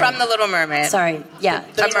 Sorry. From The Little Mermaid. Sorry, yeah.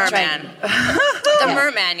 The merman. The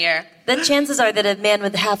merman year. The chances are that a man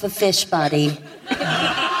with half a fish body,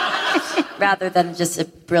 rather than just a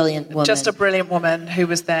brilliant woman. Just a brilliant woman who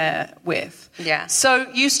was there with. Yeah. So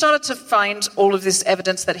you started to find all of this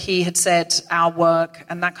evidence that he had said our work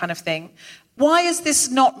and that kind of thing. Why is this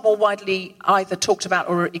not more widely either talked about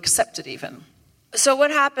or accepted even? So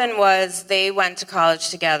what happened was they went to college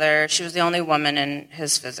together. She was the only woman in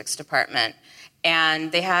his physics department.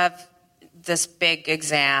 And they have this big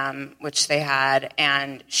exam, which they had,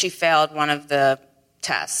 and she failed one of the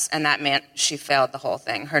tests, and that meant she failed the whole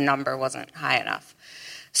thing. Her number wasn't high enough.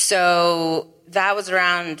 So that was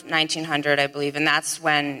around 1900, I believe, and that's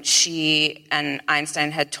when she and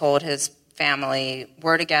Einstein had told his family,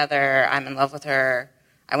 "We're together, I'm in love with her,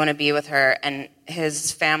 I want to be with her," and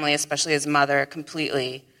his family, especially his mother,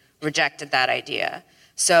 completely rejected that idea.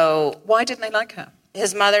 So why didn't they like her?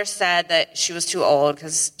 His mother said that she was too old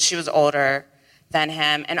because she was older than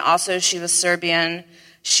him, and also she was Serbian.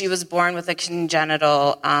 She was born with a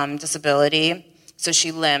congenital disability, so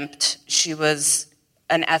she limped. She was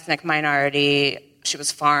an ethnic minority. She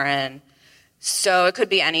was foreign. So it could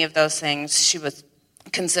be any of those things. She was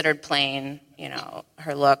considered plain,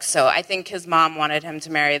 her look. So I think his mom wanted him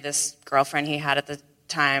to marry this girlfriend he had at the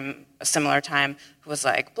time, a similar time, who was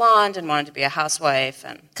like blonde and wanted to be a housewife.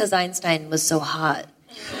 And because Einstein was so hot.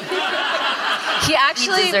 He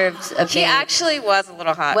actually deserved a He actually was a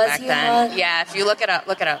little hot back then. Hot? Yeah, if you look it up.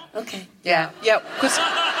 Okay. Yeah. Yeah, because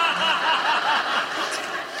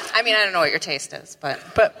I mean, I don't know what your taste is, but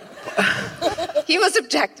he was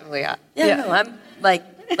objectively hot. Yeah. No, I'm like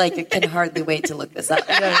I can hardly wait to look this up.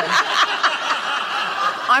 Yeah.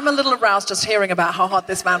 I'm a little aroused just hearing about how hot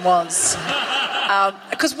this man was.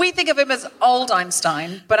 Because we think of him as old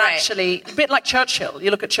Einstein, but actually, a bit like Churchill.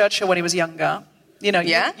 You look at Churchill when he was younger,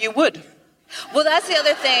 you would. Well, that's the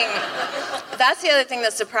other thing. That's the other thing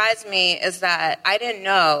that surprised me is that I didn't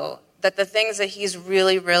know that the things that he's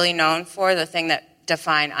really, really known for, the thing that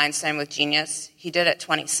defined Einstein with genius, he did at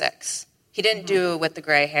 26. He didn't do it with the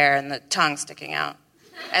gray hair and the tongue sticking out.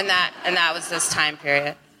 And that was this time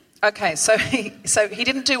period. Okay, so he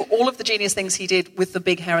didn't do all of the genius things he did with the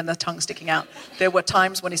big hair and the tongue sticking out. There were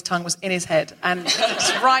times when his tongue was in his head and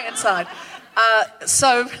just right inside.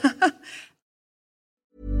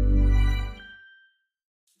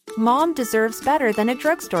 Mom deserves better than a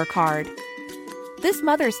drugstore card. This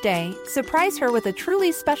Mother's Day, surprise her with a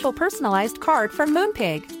truly special personalized card from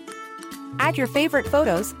Moonpig. Add your favorite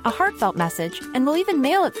photos, a heartfelt message, and we'll even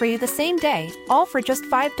mail it for you the same day, all for just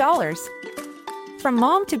 $5. From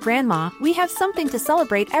mom to grandma, we have something to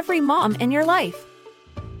celebrate every mom in your life.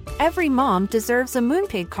 Every mom deserves a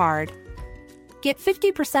Moonpig card. Get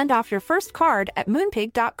 50% off your first card at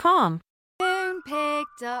moonpig.com.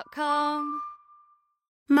 Moonpig.com.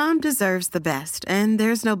 Mom deserves the best, and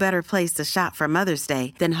there's no better place to shop for Mother's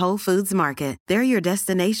Day than Whole Foods Market. They're your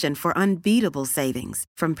destination for unbeatable savings,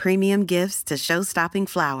 from premium gifts to show-stopping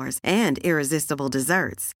flowers and irresistible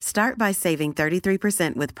desserts. Start by saving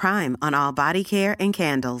 33% with Prime on all body care and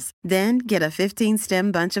candles. Then get a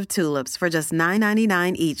 15-stem bunch of tulips for just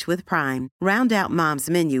 $9.99 each with Prime. Round out Mom's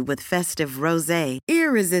menu with festive rosé,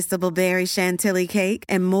 irresistible berry chantilly cake,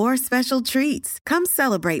 and more special treats. Come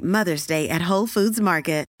celebrate Mother's Day at Whole Foods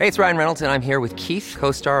Market. Hey, it's Ryan Reynolds, and I'm here with Keith,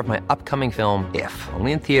 co-star of my upcoming film, If,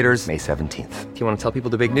 only in theaters May 17th. Do you want to tell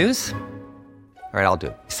people the big news? All right, I'll do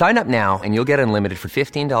it. Sign up now and you'll get unlimited for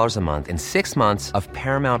 $15 a month and 6 months of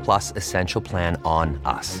Paramount Plus Essential Plan on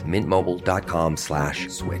us.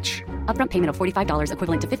 MintMobile.com/switch. Upfront payment of $45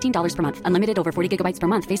 equivalent to $15 per month. Unlimited over 40 gigabytes per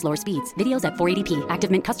month. Face lower speeds. Videos at 480p.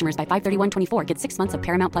 Active Mint customers by 531.24 get 6 months of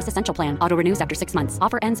Paramount Plus Essential Plan. Auto renews after 6 months.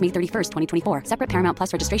 Offer ends May 31st, 2024. Separate Paramount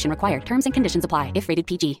Plus registration required. Terms and conditions apply if rated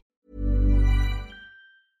PG.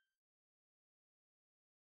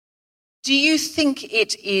 Do you think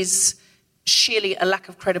it is sheerly a lack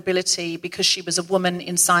of credibility because she was a woman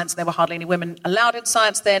in science and there were hardly any women allowed in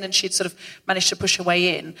science then, and she'd sort of managed to push her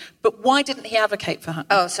way in? But why didn't he advocate for her?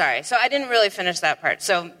 Oh, sorry. So I didn't really finish that part.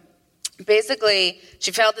 So basically,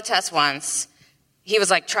 she failed the test once. He was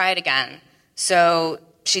like, try it again. So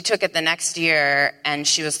she took it the next year, and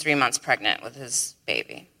she was 3 months pregnant with his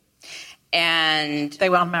baby. And they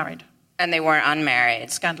were unmarried. And they weren't unmarried.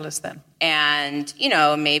 Scandalous then. And, you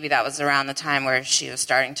know, maybe that was around the time where she was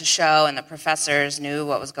starting to show and the professors knew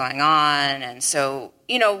what was going on. And so,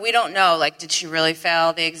 you know, we don't know, like, did she really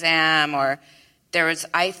fail the exam? Or there was,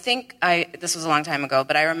 this was a long time ago,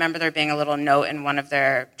 but I remember there being a little note in one of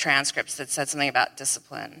their transcripts that said something about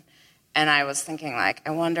discipline. And I was thinking, like,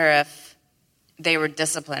 I wonder if they were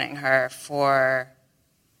disciplining her for,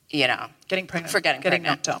 you know, getting pregnant. For getting pregnant.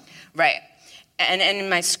 Knocked up. Right. And in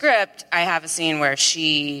my script, I have a scene where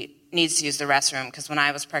she needs to use the restroom because when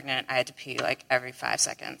I was pregnant, I had to pee like every 5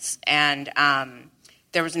 seconds. And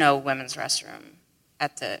there was no women's restroom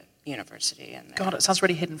at the university. God, it sounds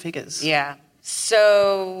really Hidden Figures. Yeah.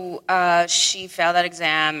 So she failed that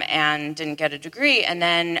exam and didn't get a degree. And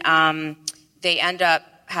then they end up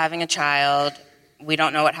having a child. We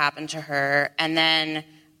don't know what happened to her. And then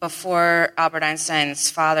before Albert Einstein's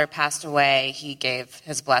father passed away, he gave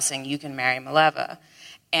his blessing, you can marry Mileva.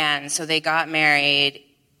 And so they got married,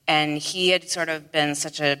 and he had sort of been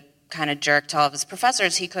such a kind of jerk to all of his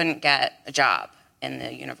professors, he couldn't get a job in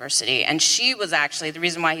the university. And she was actually, the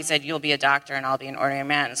reason why he said, you'll be a doctor and I'll be an ordinary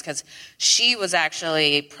man, is because she was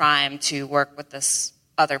actually primed to work with this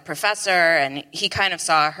other professor, and he kind of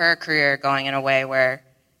saw her career going in a way where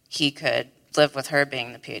he could live with her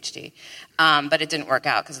being the PhD. But it didn't work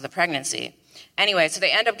out because of the pregnancy. Anyway, so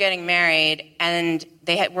they end up getting married, and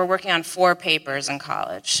they were working on 4 papers in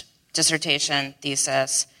college, dissertation,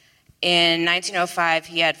 thesis. In 1905,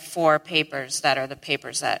 he had 4 papers that are the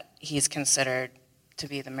papers that he's considered to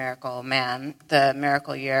be the miracle man, the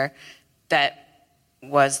miracle year. That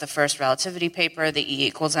was the first relativity paper, the E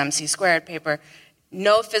equals MC squared paper.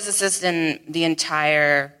 No physicist in the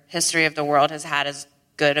entire history of the world has had as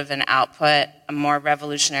good of an output, a more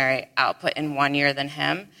revolutionary output in 1 year than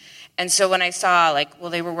him. And so when I saw, like,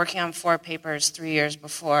 well, they were working on 4 papers 3 years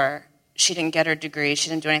before, she didn't get her degree, she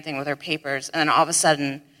didn't do anything with her papers, and then all of a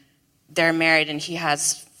sudden, they're married and he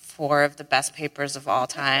has 4 of the best papers of all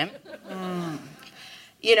time.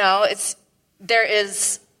 You know, there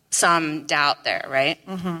is some doubt there, right?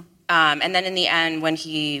 Mm-hmm. And then in the end, when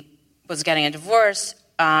he was getting a divorce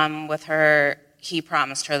with her, he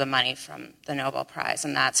promised her the money from the Nobel Prize,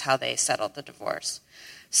 and that's how they settled the divorce.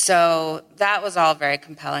 So that was all very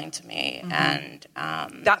compelling to me. Mm-hmm. And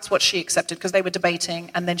that's what she accepted, because they were debating,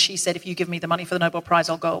 and then she said, if you give me the money for the Nobel Prize,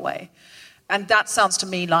 I'll go away. And that sounds to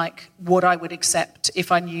me like what I would accept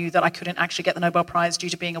if I knew that I couldn't actually get the Nobel Prize due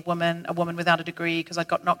to being a woman without a degree, because I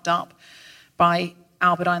got knocked up by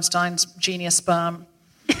Albert Einstein's genius sperm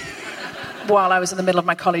while I was in the middle of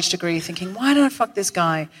my college degree, thinking, why did I fuck this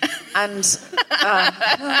guy? And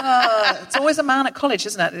it's always a man at college,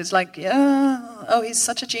 isn't it? It's like, oh, he's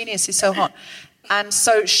such a genius, he's so hot. And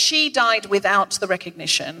so she died without the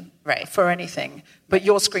recognition for anything. But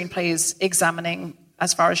your screenplay is examining,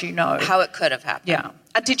 as far as you know, how it could have happened. Yeah.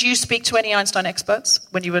 And did you speak to any Einstein experts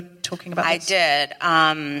when you were talking about this?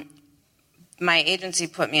 I did. My agency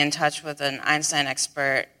put me in touch with an Einstein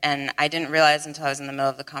expert, and I didn't realize until I was in the middle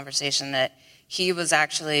of the conversation that he was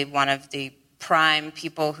actually one of the prime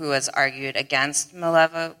people who has argued against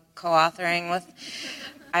Mileva co-authoring with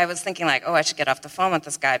I was thinking like, oh, I should get off the phone with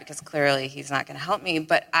this guy because clearly he's not going to help me.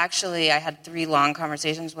 But actually, I had 3 long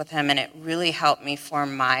conversations with him, and it really helped me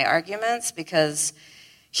form my arguments because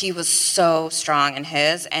he was so strong in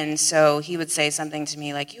his. And so he would say something to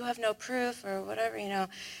me like, you have no proof or whatever, you know.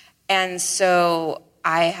 And so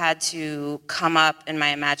I had to come up in my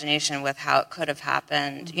imagination with how it could have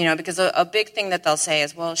happened, you know, because a big thing that they'll say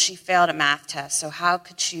is, well, she failed a math test, so how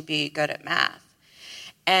could she be good at math?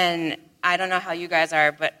 And I don't know how you guys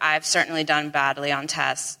are, but I've certainly done badly on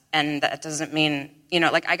tests, and that doesn't mean, you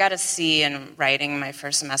know, like I got a C in writing my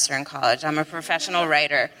first semester in college. I'm a professional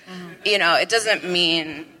writer. You know, it doesn't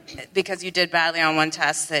mean because you did badly on one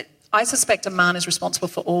test that... I suspect a man is responsible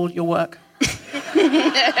for all your work.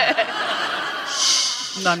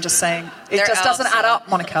 No, I'm just saying. It just doesn't add up,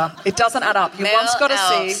 Monica. It doesn't add up. You once got a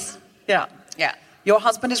C. Yeah. Yeah. Your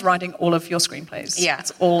husband is writing all of your screenplays. Yeah.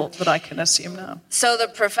 That's all that I can assume now. So the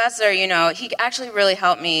professor, you know, he actually really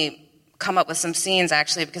helped me come up with some scenes,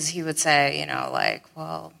 actually, because he would say, you know, like,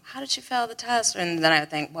 well, how did she fail the test? And then I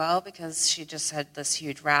would think, well, because she just had this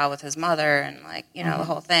huge row with his mother and, like, you know, the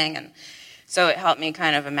whole thing. And so it helped me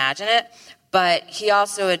kind of imagine it. But he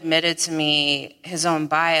also admitted to me his own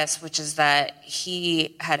bias, which is that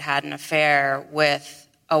he had an affair with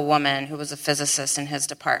a woman who was a physicist in his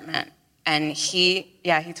department. And he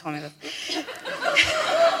told me this.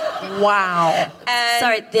 Wow.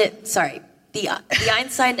 And The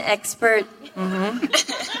Einstein expert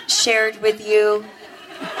shared with you.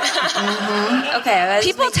 Okay.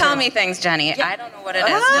 People tell me things, Jenny. Yeah. I don't know what it is.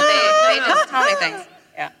 They just tell me things.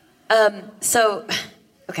 Yeah.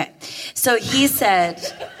 So he said,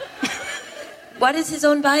 what is his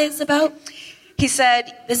own bias about? He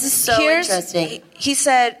said, this is so interesting. He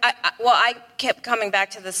said, I kept coming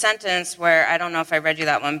back to the sentence where, I don't know if I read you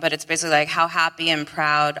that one, but it's basically like, how happy and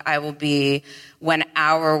proud I will be when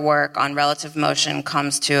our work on relative motion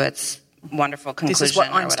comes to its wonderful conclusion. This is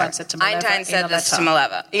what Einstein said to Mileva. Einstein said this to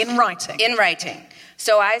Mileva. In writing. In writing.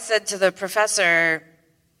 So I said to the professor,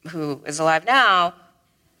 who is alive now,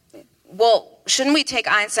 well, shouldn't we take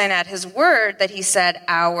Einstein at his word that he said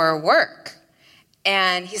our work?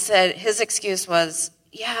 And he said his excuse was,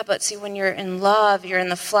 yeah, but see, when you're in love, you're in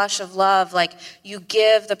the flush of love, like you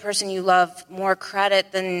give the person you love more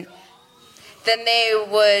credit than they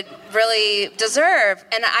would really deserve.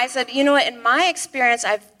 And I said, you know what, in my experience,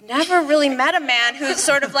 I've never really met a man who's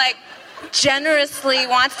sort of like generously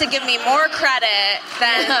wants to give me more credit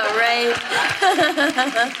than... Right.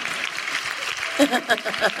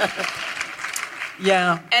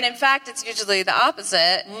 Yeah. And in fact, it's usually the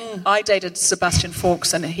opposite. I dated Sebastian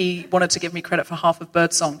Faulks, and he wanted to give me credit for half of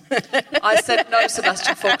Birdsong. I said, no,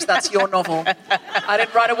 Sebastian Faulks, that's your novel. I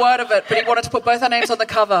didn't write a word of it, but he wanted to put both our names on the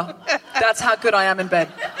cover. That's how good I am in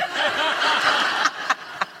bed.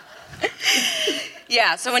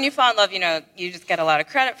 Yeah, so when you fall in love, you know, you just get a lot of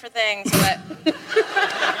credit for things, but...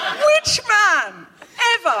 Which man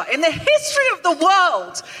ever in the history of the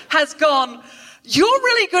world has gone, you're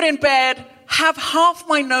really good in bed, have half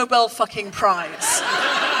my Nobel fucking prize?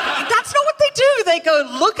 That's not what they do. They go,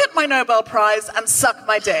 look at my Nobel Prize and suck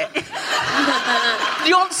my dick.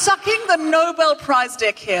 You're sucking the Nobel Prize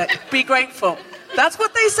dick here. Be grateful. That's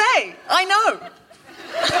what they say. I know.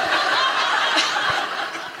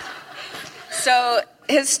 So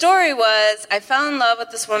his story was, I fell in love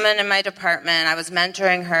with this woman in my department. I was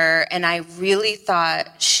mentoring her, and I really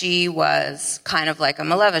thought she was kind of like a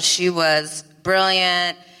Mileva. She was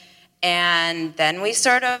brilliant, and then we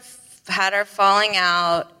sort of had our falling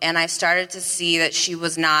out, and I started to see that she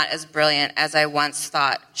was not as brilliant as I once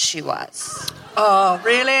thought she was. Oh,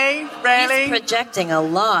 really? Really? He's projecting a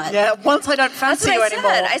lot. Yeah, once I don't fancy you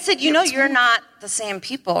anymore. I said, you know, you're not the same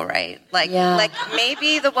people, right? Like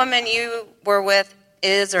maybe the woman you were with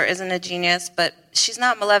is or isn't a genius, but she's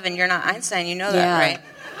not Mileva, you're not Einstein, you know that, right?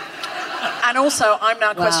 And also, I'm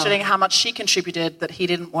now questioning how much she contributed that he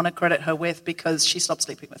didn't want to credit her with because she stopped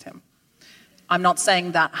sleeping with him. I'm not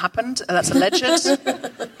saying that happened. That's alleged.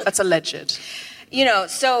 That's alleged. You know,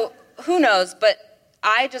 so who knows? But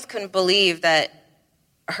I just couldn't believe that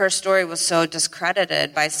her story was so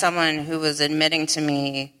discredited by someone who was admitting to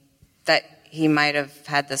me that he might have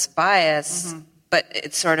had this bias, but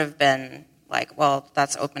it's sort of been like, well,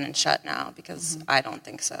 that's open and shut now because I don't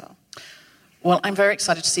think so. Well, I'm very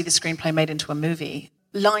excited to see the screenplay made into a movie.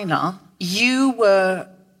 Lila, you were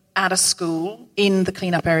at a school in the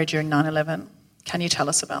cleanup area during 9/11. Can you tell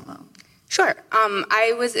us about that? Sure.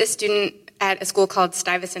 I was a student at a school called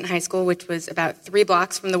Stuyvesant High School, which was about 3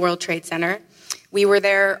 blocks from the World Trade Center. We were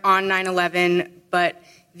there on 9/11, but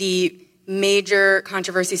the major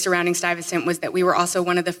controversy surrounding Stuyvesant was that we were also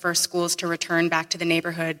one of the first schools to return back to the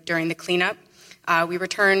neighborhood during the cleanup. We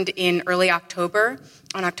returned in early October,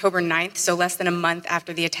 on October 9th, so less than a month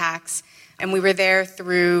after the attacks. And we were there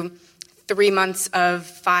through 3 months of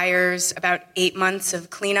fires, about 8 months of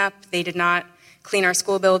cleanup. They did not clean our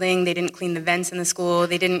school building. They didn't clean the vents in the school.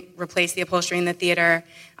 They didn't replace the upholstery in the theater.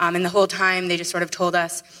 And the whole time they just sort of told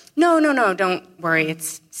us, no, don't worry,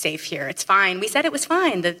 it's safe here. It's fine. We said it was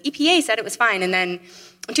fine. The EPA said it was fine. And then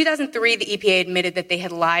in 2003, the EPA admitted that they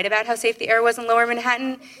had lied about how safe the air was in Lower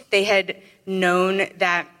Manhattan. They had known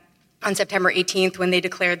that on September 18th, when they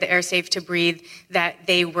declared the air safe to breathe, that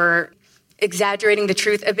they were exaggerating the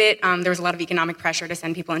truth a bit. There was a lot of economic pressure to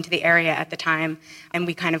send people into the area at the time, and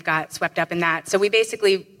we kind of got swept up in that. So we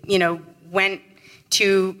basically, went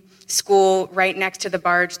to school right next to the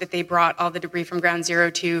barge that they brought all the debris from Ground Zero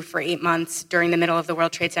to for 8 months during the middle of the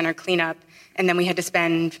World Trade Center cleanup, and then we had to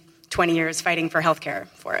spend 20 years fighting for healthcare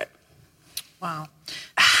for it. Wow.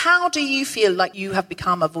 How do you feel like you have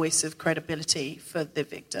become a voice of credibility for the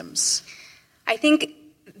victims? I think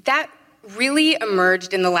that really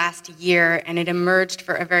emerged in the last year, and it emerged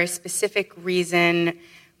for a very specific reason,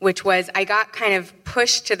 which was I got kind of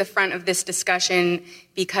pushed to the front of this discussion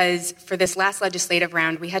because for this last legislative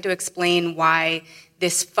round, we had to explain why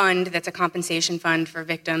this fund that's a compensation fund for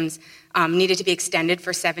victims needed to be extended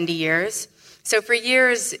for 70 years. So for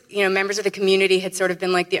years, members of the community had sort of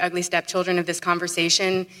been like the ugly stepchildren of this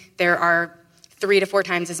conversation. There are 3 to 4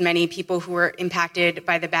 times as many people who were impacted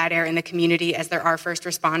by the bad air in the community as there are first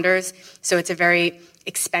responders. So it's a very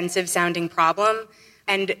expensive sounding problem.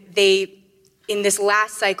 And they, in this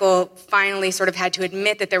last cycle, finally sort of had to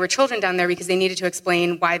admit that there were children down there because they needed to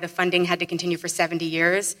explain why the funding had to continue for 70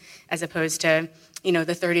 years as opposed to,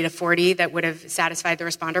 the 30 to 40 that would have satisfied the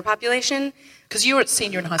responder population. Because you were a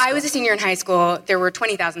senior in high school. I was a senior in high school. There were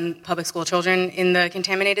 20,000 public school children in the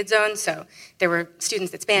contaminated zone, so there were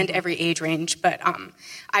students that spanned every age range. But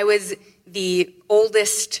I was the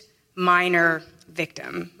oldest minor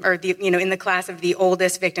victim, or in the class of the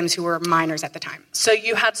oldest victims who were minors at the time. So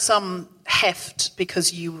you had some heft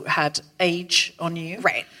because you had age on you.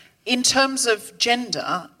 Right. In terms of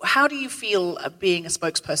gender, how do you feel being a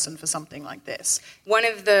spokesperson for something like this? One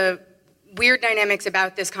of the weird dynamics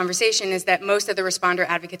about this conversation is that most of the responder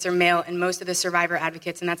advocates are male and most of the survivor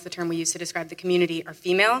advocates, and that's the term we use to describe the community, are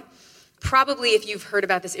female. Probably if you've heard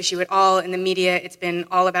about this issue at all in the media, it's been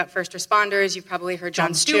all about first responders. You've probably heard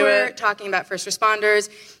Jon Stewart talking about first responders.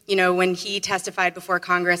 When he testified before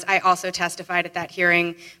Congress, I also testified at that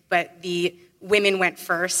hearing, but the women went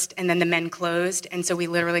first and then the men closed, and so we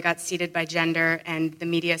literally got seated by gender, and the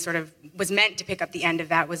media sort of was meant to pick up the end of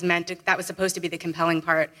that, that was supposed to be the compelling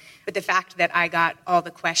part. But the fact that I got all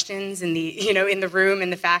the questions in the room,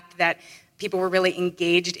 and the fact that people were really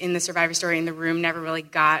engaged in the survivor story in the room never really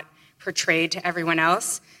got portrayed to everyone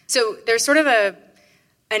else. So there's sort of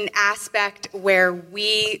an aspect where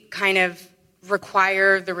we kind of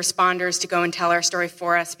require the responders to go and tell our story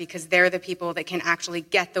for us because they're the people that can actually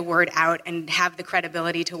get the word out and have the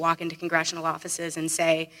credibility to walk into congressional offices and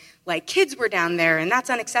say, kids were down there and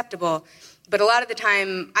that's unacceptable. But a lot of the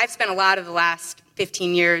time, I've spent a lot of the last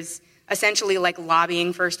 15 years essentially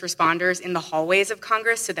lobbying first responders in the hallways of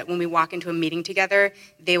Congress so that when we walk into a meeting together,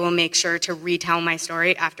 they will make sure to retell my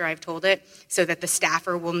story after I've told it so that the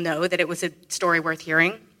staffer will know that it was a story worth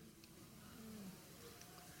hearing.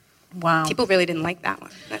 Wow. People really didn't like that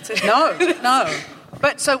one. That's it. No.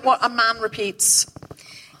 But so what, a man repeats?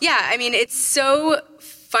 Yeah, it's so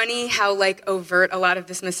funny how overt a lot of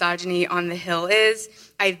this misogyny on the Hill is.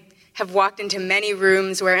 I have walked into many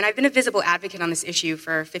rooms where, and I've been a visible advocate on this issue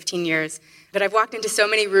for 15 years, but I've walked into so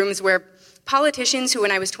many rooms where politicians who, when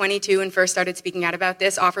I was 22 and first started speaking out about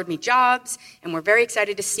this, offered me jobs and were very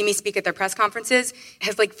excited to see me speak at their press conferences,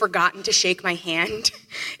 have forgotten to shake my hand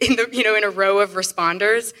in a row of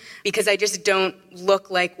responders because I just don't look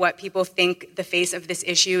like what people think the face of this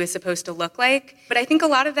issue is supposed to look like. But I think a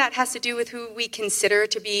lot of that has to do with who we consider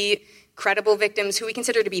to be credible victims, who we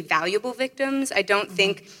consider to be valuable victims. I don't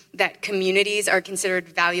think that communities are considered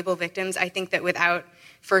valuable victims. I think that without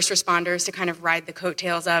first responders to kind of ride the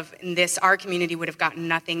coattails of this, our community would have gotten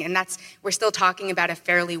nothing. And we're still talking about a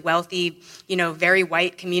fairly wealthy, very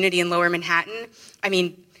white community in Lower Manhattan.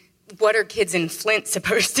 What are kids in Flint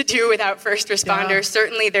supposed to do without first responders? Yeah.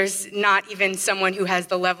 Certainly there's not even someone who has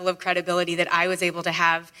the level of credibility that I was able to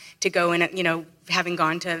have to go in, having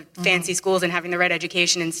gone to fancy schools and having the right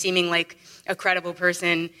education and seeming like a credible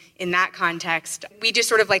person in that context. We just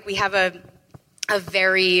sort of we have a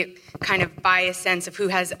very kind of biased sense of who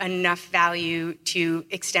has enough value to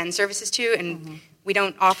extend services to, and we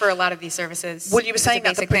don't offer a lot of these services. Well, you were saying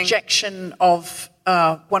that the projection of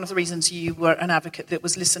one of the reasons you were an advocate that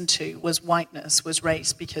was listened to was whiteness, was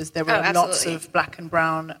race, because there were lots of black and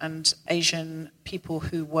brown and Asian people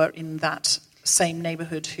who were in that same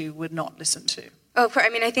neighborhood who were not listened to.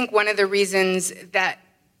 I think one of the reasons that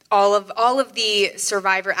all of the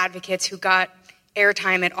survivor advocates who got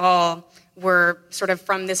airtime at all were sort of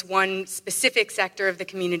from this one specific sector of the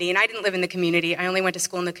community. And I didn't live in the community. I only went to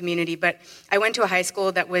school in the community. But I went to a high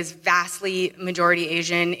school that was vastly majority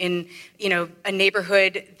Asian in, a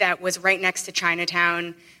neighborhood that was right next to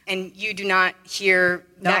Chinatown. And you do not hear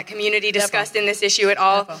that community discussed in this issue at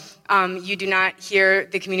all. You do not hear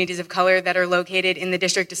the communities of color that are located in the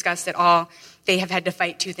district discussed at all. They have had to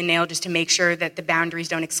fight tooth and nail just to make sure that the boundaries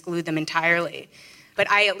don't exclude them entirely. But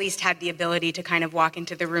I at least had the ability to kind of walk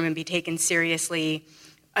into the room and be taken seriously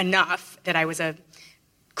enough that I was a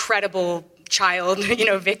credible child,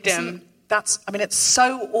 victim. It's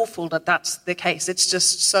so awful that that's the case. It's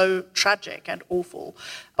just so tragic and awful.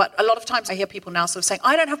 But a lot of times I hear people now sort of saying,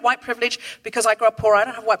 I don't have white privilege because I grew up poor. I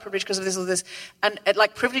don't have white privilege because of this or this. And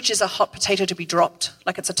privilege is a hot potato to be dropped,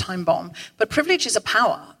 like it's a time bomb. But privilege is a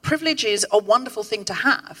power. Privilege is a wonderful thing to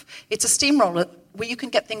have. It's a steamroller where you can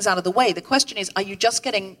get things out of the way. The question is, are you just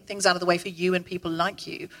getting things out of the way for you and people like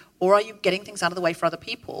you? Or are you getting things out of the way for other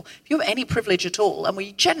people? If you have any privilege at all, and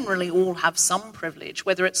we generally all have some privilege,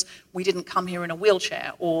 whether it's we didn't come here in a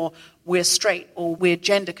wheelchair, or we're straight, or we're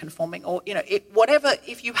gender conforming, or, whatever,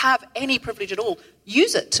 if you have any privilege at all,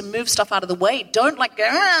 use it to move stuff out of the way. Don't go,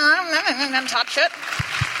 and touch it,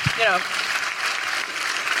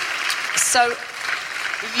 So,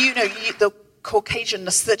 the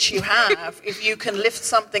Caucasianness that you have, if you can lift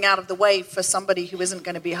something out of the way for somebody who isn't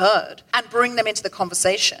going to be heard and bring them into the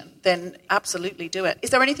conversation, then absolutely do it.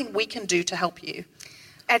 Is there anything we can do to help you?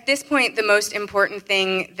 At this point, the most important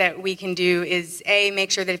thing that we can do is,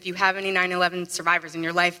 make sure that if you have any 9/11 survivors in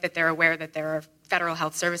your life, that they're aware that there are federal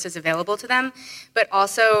health services available to them. But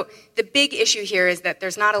also, the big issue here is that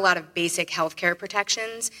there's not a lot of basic health care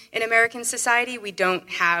protections in American society. We don't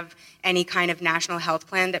have any kind of national health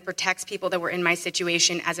plan that protects people that were in my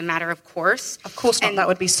situation as a matter of course. Of course not. And that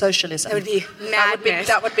would be socialism. That would be madness.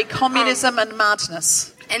 That would be communism and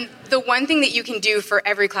madness. And the one thing that you can do for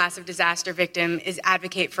every class of disaster victim is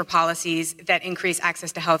advocate for policies that increase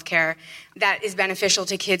access to health care. That is beneficial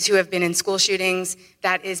to kids who have been in school shootings.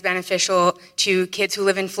 That is beneficial to kids who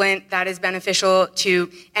live in Flint. That is beneficial to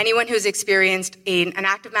anyone who's experienced an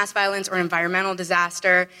act of mass violence or environmental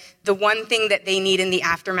disaster. The one thing that they need in the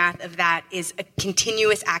aftermath of that is a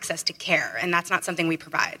continuous access to care, and that's not something we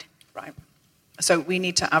provide. Right. So we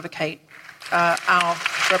need to advocate our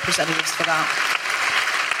representatives for that.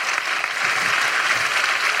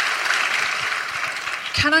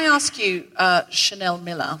 Can I ask you, Chanel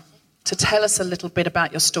Miller, to tell us a little bit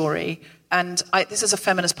about your story? And this is a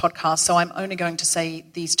feminist podcast, so I'm only going to say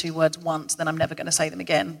these two words once, then I'm never going to say them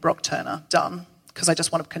again. Brock Turner, done. Because I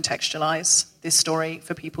just want to contextualize this story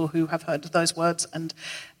for people who have heard those words. And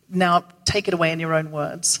now take it away in your own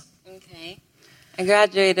words. Okay. I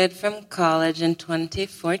graduated from college in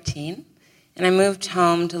 2014, and I moved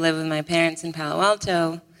home to live with my parents in Palo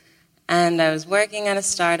Alto. And I was working at a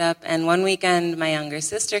startup, and one weekend my younger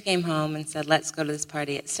sister came home and said, let's go to this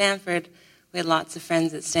party at Stanford. We had lots of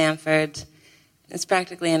friends at Stanford. It's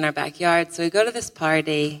practically in our backyard. So we go to this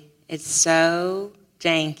party. It's so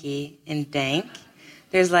janky and dank.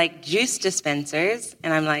 There's juice dispensers,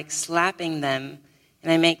 and I'm slapping them.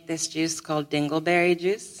 And I make this juice called dingleberry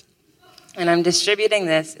juice. And I'm distributing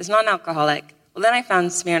this. It's non-alcoholic. Well, then I found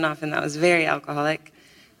Smirnoff, and that was very alcoholic.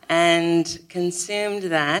 And consumed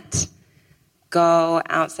that. Go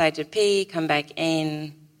outside to pee, come back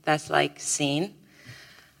in. That's scene.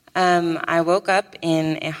 I woke up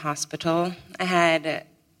in a hospital. I had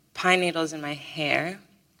pine needles in my hair.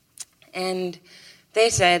 And they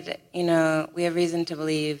said, we have reason to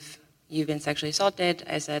believe you've been sexually assaulted.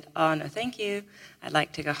 I said, oh, no, thank you. I'd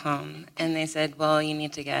like to go home. And they said, well, you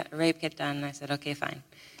need to get a rape kit done. And I said, okay, fine.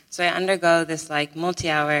 So I undergo this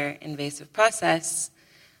multi-hour invasive process.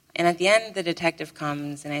 And at the end, the detective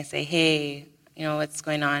comes and I say, hey, what's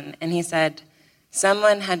going on? And he said,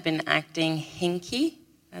 someone had been acting hinky,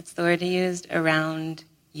 that's the word he used, around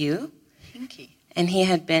you. Hinky. And he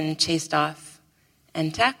had been chased off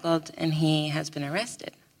and tackled, and he has been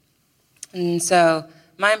arrested. And so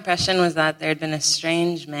my impression was that there had been a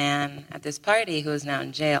strange man at this party who is now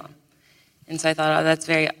in jail. And so I thought, oh, that's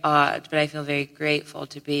very odd, but I feel very grateful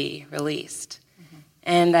to be released. Mm-hmm.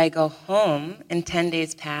 And I go home, and 10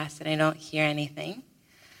 days pass, and I don't hear anything.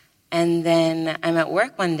 And then I'm at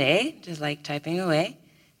work one day, just typing away,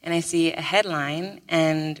 and I see a headline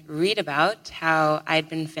and read about how I'd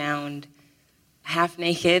been found half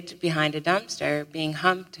naked behind a dumpster being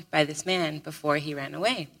humped by this man before he ran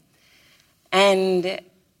away. And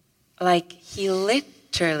like he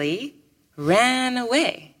literally ran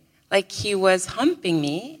away. Like he was humping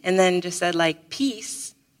me and then just said like,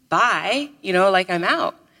 peace, bye, like I'm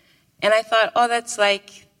out. And I thought, oh,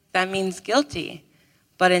 that means guilty.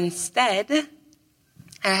 But instead,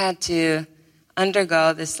 I had to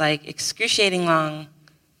undergo this like excruciating long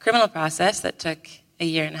criminal process that took a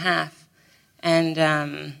year and a half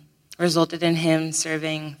and resulted in him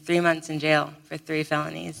serving 3 months in jail for 3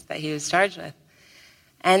 felonies that he was charged with.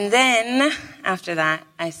 And then, after that,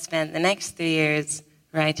 I spent the next 3 years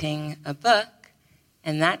writing a book,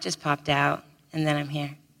 and that just popped out, and then I'm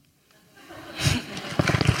here.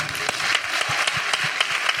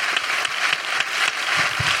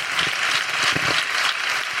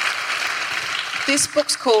 This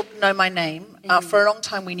book's called Know My Name. For a long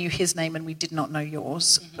time we knew his name and we did not know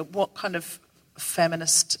yours. What kind of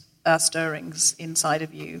feminist stirrings inside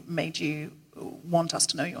of you made you want us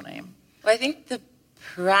to know your name? Well, I think the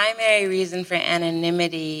primary reason for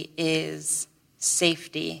anonymity is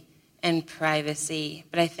safety and privacy.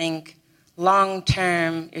 But I think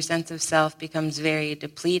long-term, your sense of self becomes very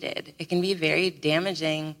depleted. It can be very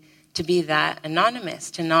damaging to be that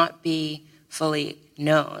anonymous, to not be fully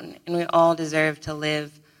known. And we all deserve to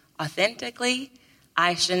live authentically.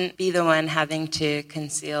 I shouldn't be the one having to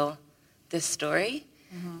conceal this story.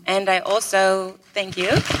 Mm-hmm. And I also, thank you.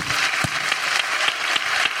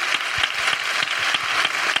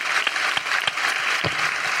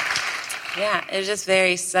 Yeah, it was just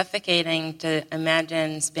very suffocating to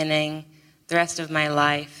imagine spending the rest of my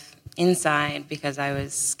life inside because I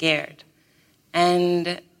was scared.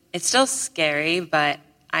 And it's still scary, but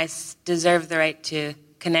I deserve the right to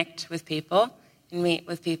connect with people and meet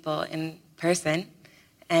with people in person.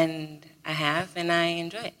 And I have, and I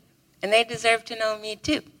enjoy it. And they deserve to know me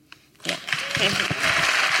too. Yeah.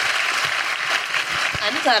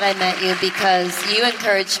 I'm glad I met you because you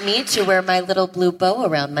encouraged me to wear my little blue bow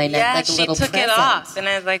around my neck like a little present. Yeah, she took it off, and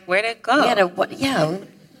I was like, where'd it go?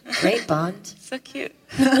 Great bond. So cute.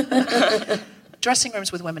 Dressing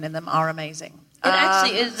rooms with women in them are amazing. It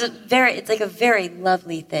actually is it's like a very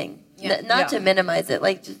lovely thing. Yeah. Not to minimize it,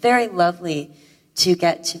 like just very lovely to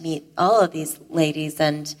get to meet all of these ladies,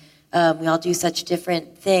 and we all do such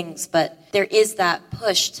different things, but there is that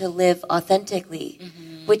push to live authentically,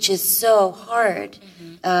 which is so hard.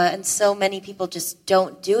 And so many people just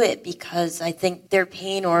don't do it because I think their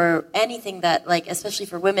pain or anything that, like, especially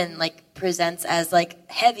for women, like, presents as, like,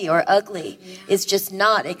 heavy or ugly is just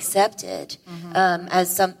not accepted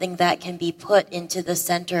as something that can be put into the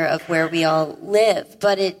center of where we all live.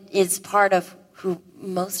 But it is part of who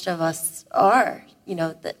most of us are,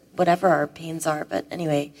 that whatever our pains are. But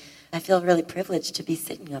anyway, I feel really privileged to be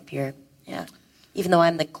sitting up here. Yeah. Even though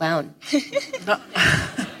I'm the clown.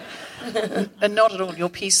 And not at all. Your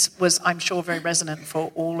piece was, I'm sure, very resonant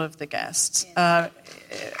for all of the guests.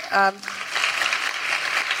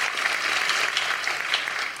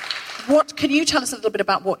 What can you tell us a little bit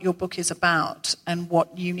about what your book is about and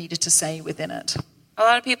what you needed to say within it? A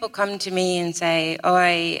lot of people come to me and say, oh,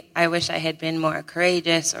 I wish I had been more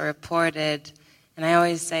courageous or reported. And I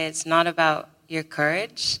always say it's not about your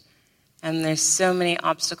courage. And there's so many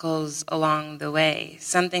obstacles along the way.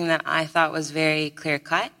 Something that I thought was very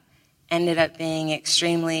clear-cut ended up being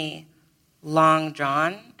extremely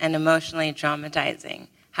long-drawn and emotionally traumatizing.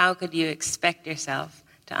 How could you expect yourself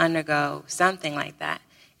to undergo something like that?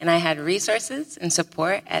 And I had resources and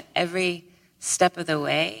support at every step of the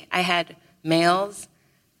way. I had males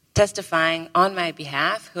testifying on my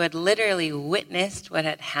behalf who had literally witnessed what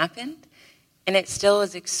had happened, and it still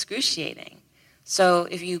was excruciating. So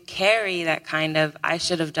if you carry that kind of, I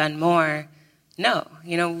should have done more, no,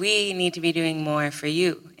 we need to be doing more for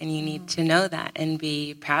you, and you need to know that and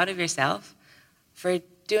be proud of yourself for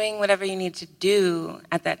doing whatever you need to do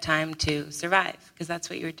at that time to survive, because that's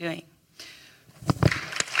what you were doing.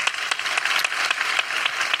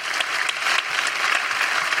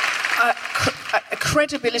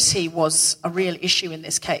 Credibility was a real issue in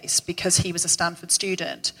this case because he was a Stanford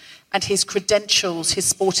student and his credentials, his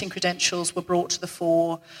sporting credentials, were brought to the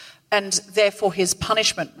fore, and therefore his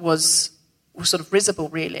punishment was sort of risible,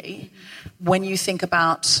 really, when you think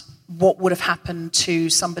about what would have happened to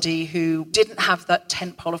somebody who didn't have that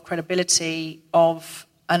tentpole of credibility of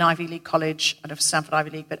an Ivy League college, and of Stanford Ivy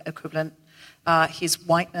League, but equivalent. His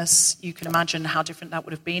whiteness, you can imagine how different that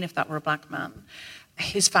would have been if that were a black man.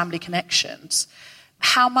 His family connections.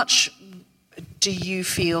 How much do you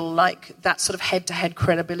feel like that sort of head-to-head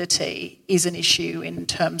credibility is an issue in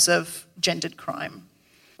terms of gendered crime?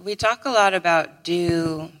 We talk a lot about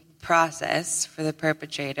do process for the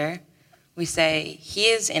perpetrator. We say he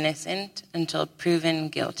is innocent until proven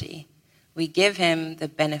guilty. We give him the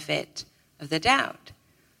benefit of the doubt.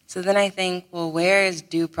 So then I think, well, where is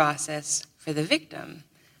due process for the victim?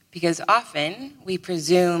 Because often we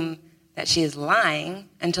presume that she is lying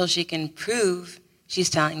until she can prove she's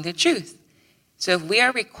telling the truth. So if we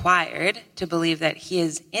are required to believe that he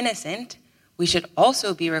is innocent, we should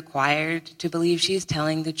also be required to believe she's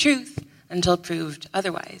telling the truth until proved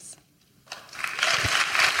otherwise.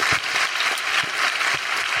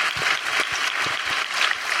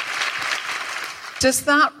 Does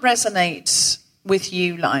that resonate with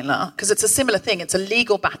you, Lila? Because it's a similar thing. It's a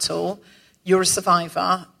legal battle. You're a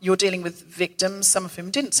survivor. You're dealing with victims, some of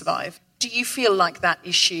whom didn't survive. Do you feel like that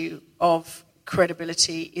issue of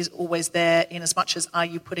credibility is always there, in as much as, are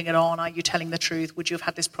you putting it on? Are you telling the truth? Would you have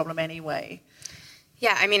had this problem anyway?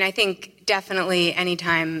 Yeah, I mean, I think definitely any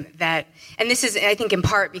time that, and this is, I think, in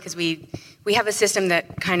part because we have a system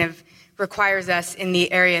that kind of requires us in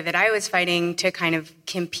the area that I was fighting to kind of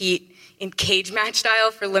compete in cage match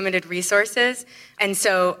style for limited resources. And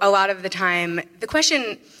so a lot of the time, the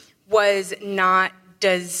question was not,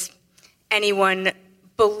 does anyone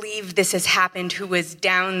believe this has happened who was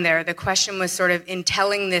down there? The question was sort of, in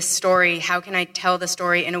telling this story, how can I tell the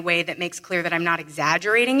story in a way that makes clear that I'm not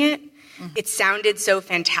exaggerating it? Mm-hmm. It sounded so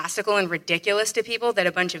fantastical and ridiculous to people that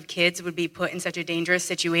a bunch of kids would be put in such a dangerous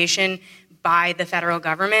situation by the federal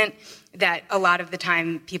government that a lot of the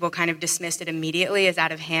time people kind of dismissed it immediately as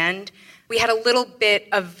out of hand. We had a little bit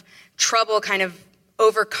of trouble kind of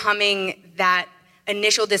overcoming that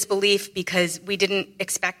initial disbelief because we didn't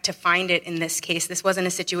expect to find it in this case. This wasn't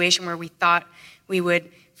a situation where we thought we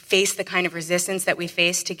would face the kind of resistance that we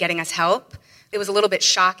faced to getting us help. It was a little bit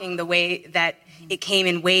shocking the way that it came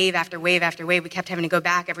in wave after wave after wave. We kept having to go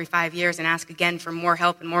back every 5 years and ask again for more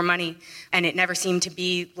help and more money, and it never seemed to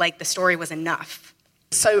be like the story was enough.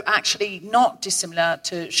 So actually not dissimilar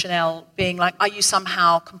to Chanel being like, are you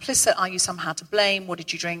somehow complicit? Are you somehow to blame? What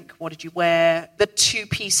did you drink? What did you wear? The two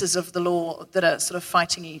pieces of the law that are sort of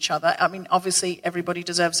fighting each other. I mean, obviously everybody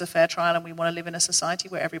deserves a fair trial and we want to live in a society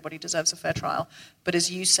where everybody deserves a fair trial. But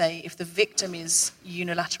as you say, if the victim is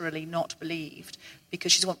unilaterally not believed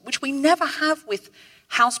because she's one, which we never have with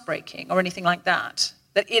housebreaking or anything like that,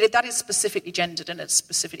 that is specifically gendered and it's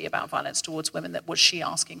specifically about violence towards women. That was she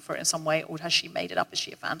asking for it in some way, or has she made it up? Is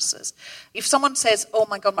she a fantasist? If someone says, oh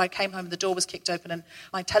my God, I came home, the door was kicked open and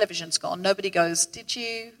my television's gone, nobody goes, did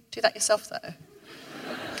you do that yourself though?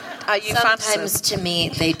 Are you Sometimes fantasist? To me,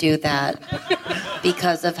 they do that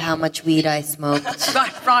because of how much weed I smoked.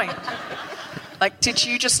 Right. Like, did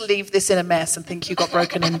you just leave this in a mess and think you got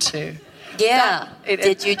broken into? Yeah.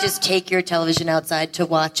 Did you just take your television outside to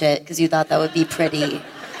watch it because you thought that would be pretty?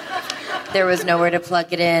 There was nowhere to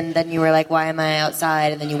plug it in. Then you were like, why am I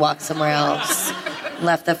outside? And then you walked somewhere else,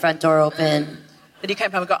 left the front door open. Then you came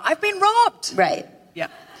home and go, I've been robbed. Right. Yeah.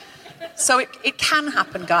 So it can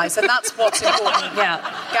happen, guys, and that's what's important,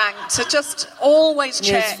 gang, to just always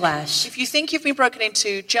check. Newsflash. If you think you've been broken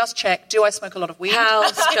into, just check, do I smoke a lot of weed? How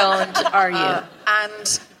stoned are you?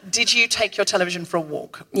 And did you take your television for a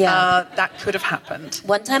walk? Yeah. That could have happened.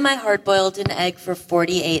 One time I hard-boiled an egg for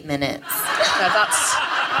 48 minutes.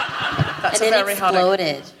 That's and a it very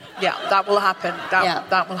exploded. Yeah, that will happen.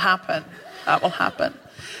 That will happen. That will happen.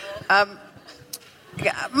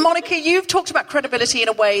 Monica, you've talked about credibility in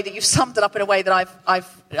a way that you've summed it up in a way that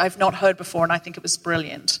I've not heard before, and I think it was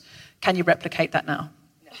brilliant. Can you replicate that now?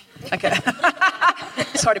 No. Okay.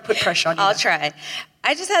 Sorry to put pressure on you. I'll try.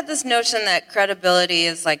 I just had this notion that credibility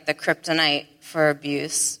is like the kryptonite for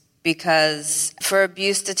abuse, because for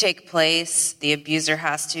abuse to take place, the abuser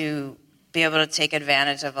has to be able to take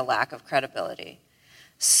advantage of a lack of credibility.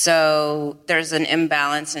 So there's an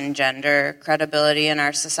imbalance in gender credibility in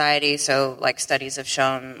our society. So like studies have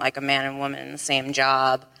shown, like a man and woman in the same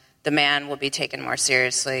job, the man will be taken more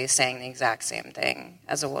seriously saying the exact same thing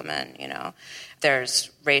as a woman, you know.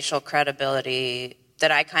 There's racial credibility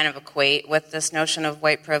that I kind of equate with this notion of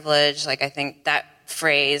white privilege. Like, I think that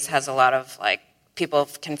phrase has a lot of, like, people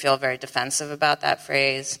can feel very defensive about that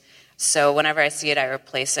phrase. So whenever I see it, I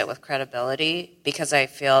replace it with credibility, because I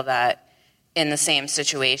feel that in the same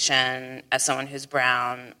situation as someone who's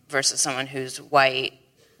brown versus someone who's white,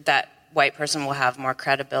 that white person will have more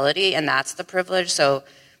credibility, and that's the privilege. So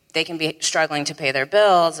they can be struggling to pay their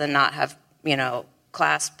bills and not have, you know,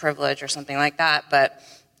 class privilege or something like that. But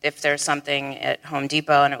if there's something at Home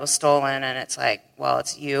Depot and it was stolen and it's like, well,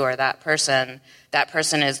 it's you or that person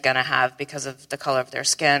is going to have, because of the color of their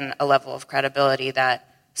skin, a level of credibility that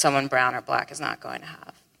someone brown or black is not going to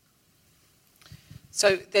have.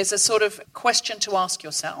 So there's a sort of question to ask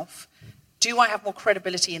yourself. Do I have more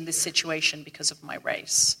credibility in this situation because of my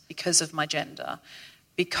race, because of my gender,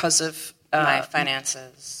 because of my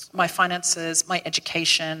finances, my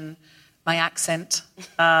education, my accent?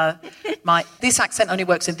 This accent only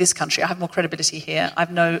works in this country. I have more credibility here. I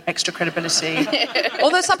have no extra credibility.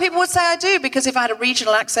 Although some people would say I do, because if I had a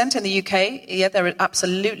regional accent in the UK, yeah, there are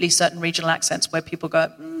absolutely certain regional accents where people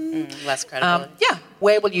go, less credibility.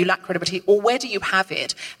 Where will you lack credibility, or where do you have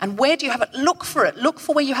it? And where do you have it? Look for it. Look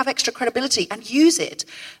for where you have extra credibility and use it.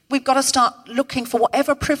 We've got to start looking for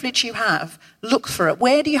whatever privilege you have. Look for it.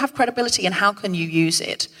 Where do you have credibility, and how can you use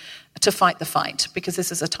it to fight the fight? Because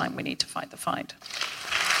this is a time we need to fight the fight.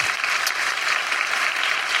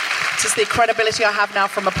 This is the credibility I have now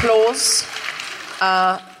from applause.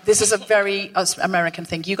 This is a very American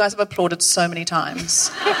thing. You guys have applauded so many times.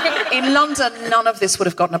 In London, none of this would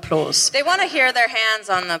have gotten applause. They want to hear their hands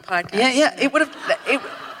on the podcast. Yeah. It would have.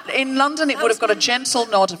 In London, it would have got a gentle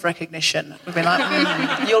nod of recognition. We'd be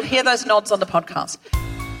like, you'll hear those nods on the podcast.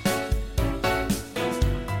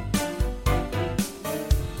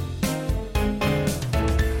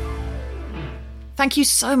 Thank you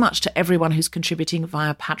so much to everyone who's contributing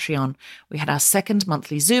via Patreon. We had our second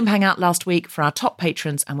monthly Zoom hangout last week for our top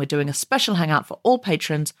patrons, and we're doing a special hangout for all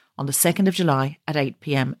patrons on the 2nd of July at 8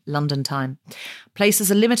 p.m. London time.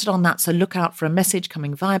 Places are limited on that, so look out for a message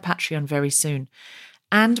coming via Patreon very soon.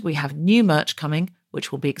 And we have new merch coming,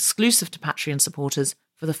 which will be exclusive to Patreon supporters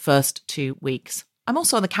for the first 2 weeks. I'm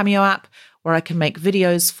also on the Cameo app, where I can make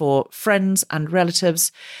videos for friends and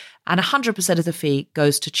relatives, and 100% of the fee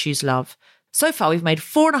goes to Choose Love. So far, we've made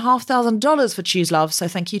 $4,500 for Choose Love, so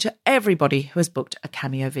thank you to everybody who has booked a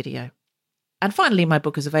Cameo video. And finally, my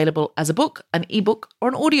book is available as a book, an ebook, or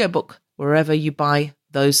an audiobook, wherever you buy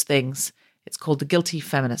those things. It's called The Guilty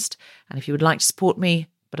Feminist. And if you would like to support me,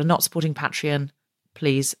 but are not supporting Patreon,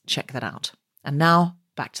 please check that out. And now,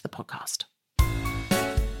 back to the podcast.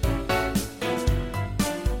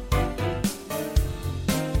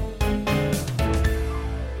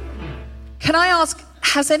 Can I ask,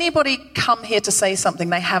 has anybody come here to say something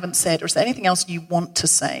they haven't said, or is there anything else you want to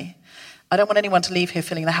say? I don't want anyone to leave here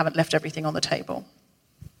feeling they haven't left everything on the table.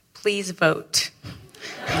 Please vote.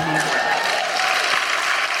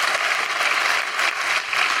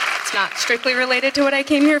 It's not strictly related to what I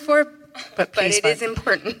came here for, but it is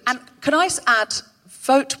important. And can I add,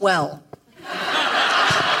 vote well.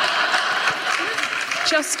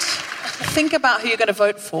 Just think about who you're going to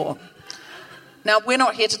vote for. Now, we're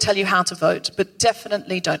not here to tell you how to vote, but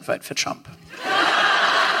definitely don't vote for Trump.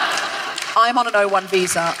 I'm on an O1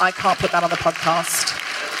 visa. I can't put that on the podcast.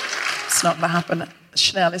 It's not going to happen.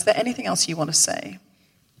 Chanel, is there anything else you want to say?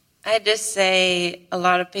 I just say a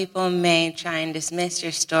lot of people may try and dismiss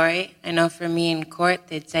your story. I know for me in court,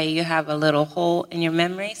 they'd say you have a little hole in your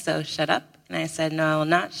memory, so shut up. And I said, no, I will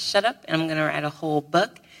not shut up, and I'm going to write a whole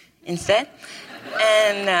book instead.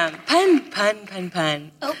 And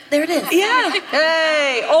pun. Oh, there it is. Yeah.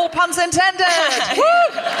 Hey, all puns intended.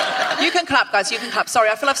 Woo! You can clap, guys. You can clap. Sorry,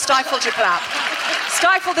 I feel I've stifled your clap.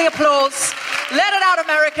 Stifled the applause. Let it out,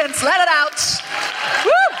 Americans. Let it out.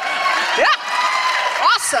 Woo! Yeah.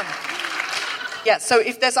 Awesome. Yeah, so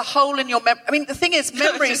if there's a hole in your memory... I mean, the thing is,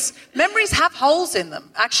 memories have holes in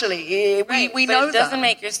them, actually. We know that. But it doesn't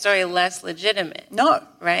make your story less legitimate. No.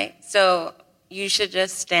 Right? So... you should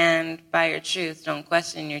just stand by your truth. Don't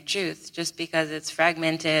question your truth. Just because it's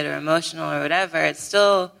fragmented or emotional or whatever, it's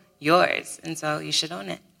still yours. And so you should own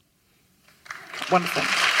it. Wonderful.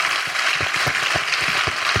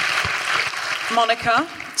 Monica,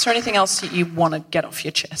 is there anything else that you want to get off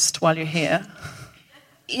your chest while you're here?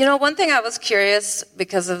 You know, one thing I was curious,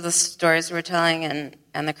 because of the stories we're telling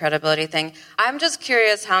and the credibility thing, I'm just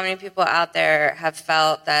curious how many people out there have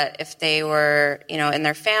felt that if they were, in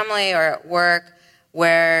their family or at work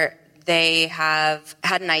where they have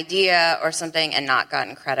had an idea or something and not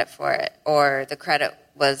gotten credit for it, or the credit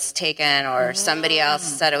was taken or somebody else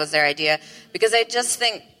said it was their idea. Because I just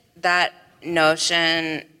think that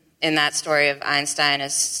notion in that story of Einstein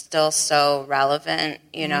is still so relevant,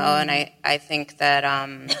 and I think that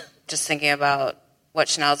just thinking about what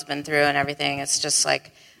Chanel's been through and everything, it's just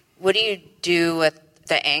like, what do you do with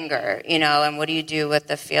the anger, and what do you do with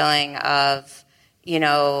the feeling of,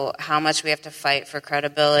 how much we have to fight for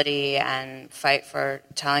credibility and fight for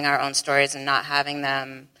telling our own stories and not having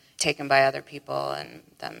them taken by other people and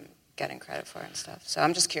them getting credit for it and stuff. So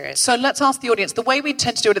I'm just curious. So let's ask the audience. The way we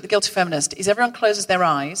tend to do it at The Guilty Feminist is everyone closes their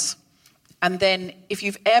eyes, and then if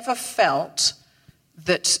you've ever felt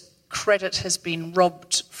that credit has been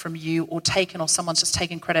robbed from you or taken, or someone's just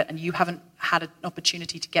taken credit and you haven't had an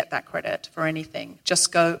opportunity to get that credit for anything.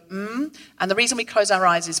 Just go, And the reason we close our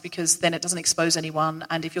eyes is because then it doesn't expose anyone.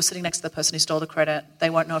 And if you're sitting next to the person who stole the credit, they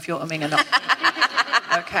won't know if you're umming or not.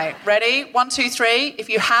 Okay, ready? 1, 2, 3. If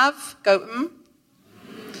you have, go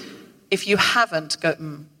If you haven't, go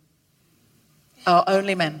Oh,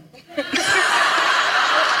 only men.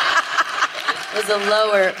 It was a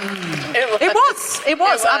lower. It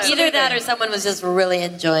was. Absolutely. Either that or someone was just really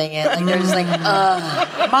enjoying it. Like they're just like,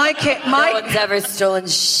 no one's ever stolen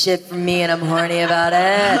shit from me, and I'm horny about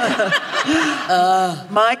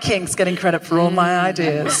it. My king's getting credit for all my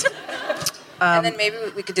ideas. And then maybe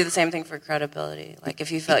we could do the same thing for credibility. Like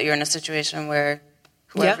if you felt you were in a situation where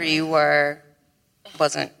whoever you were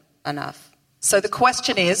wasn't enough. So the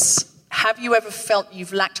question is, have you ever felt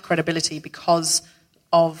you've lacked credibility because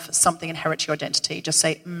of something inherent to your identity? Just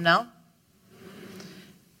say now.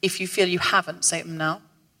 If you feel you haven't, say now.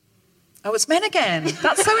 Oh, it's men again.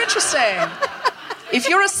 That's so interesting. If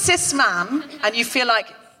you're a cis man and you feel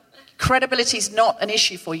like credibility is not an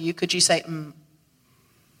issue for you, could you say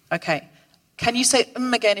Okay. Can you say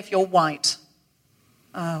again if you're white?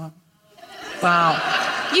 Oh.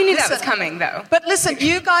 Wow. You knew that was coming, though. But listen,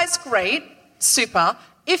 you guys, great, super.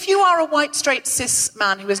 If you are a white, straight, cis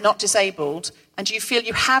man who is not disabled and you feel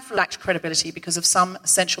you have lacked credibility because of some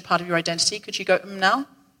essential part of your identity, could you go now?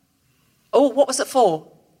 Oh, what was it for?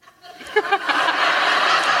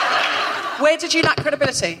 Where did you lack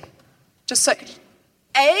credibility? Just so.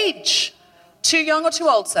 Age. Too young or too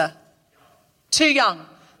old, sir? Too young.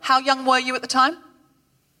 How young were you at the time?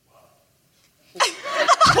 12!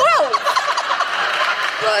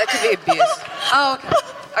 Well, it could be abuse. Oh,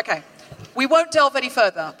 okay. We won't delve any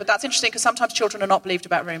further, but that's interesting because sometimes children are not believed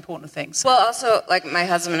about very important things. Well, also, like my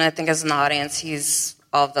husband, I think, is in the audience. He's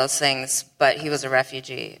all of those things, but he was a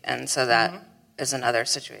refugee, and so that is another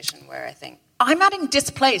situation where I think... I'm adding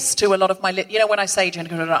displaced to a lot of my... when I say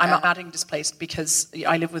gender, I'm adding displaced because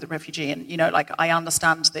I live with a refugee and, I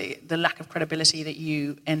understand the lack of credibility that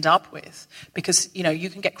you end up with because,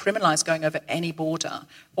 you can get criminalised going over any border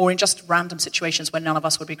or in just random situations where none of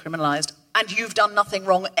us would be criminalised and you've done nothing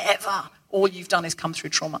wrong ever. All you've done is come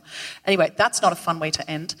through trauma. Anyway, that's not a fun way to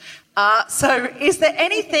end. So is there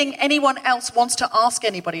anything anyone else wants to ask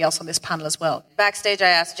anybody else on this panel as well? Backstage, I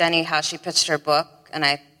asked Jenny how she pitched her book, and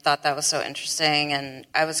I thought that was so interesting. And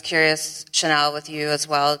I was curious, Chanel, with you as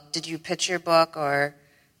well. Did you pitch your book, or...?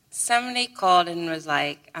 Somebody called and was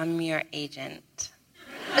like, I'm your agent.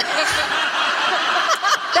 That's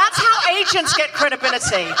how agents get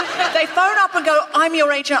credibility. They phone up and go, I'm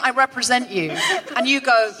your agent, I represent you. And you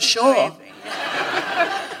go, sure.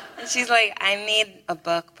 And she's like, I need a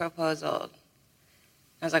book proposal.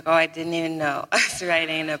 I was like, I didn't even know I was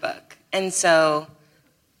writing a book. And so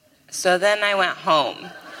then I went home.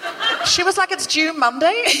 She was like, it's due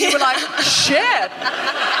Monday? And you were like, shit.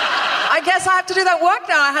 I guess I have to do that work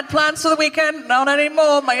now. I had plans for the weekend. Not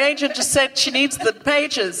anymore. My agent just said she needs the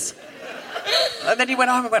pages. And then he went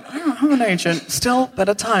home and went, I'm an agent. Still,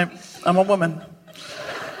 better time. I'm a woman.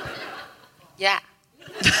 Yeah.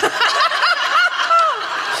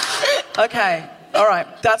 Okay. All right.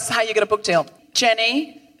 That's how you get a book deal.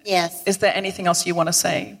 Jenny? Yes. Is there anything else you want to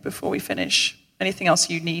say before we finish? Anything else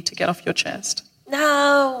you need to get off your chest?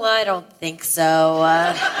 No, I don't think so.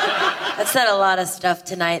 I've said a lot of stuff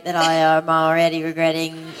tonight that I am already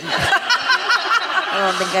regretting. I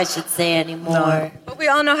don't think I should say anymore. No. But we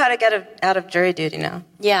all know how to get out of jury duty now.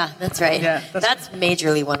 Yeah, that's right. Yeah, that's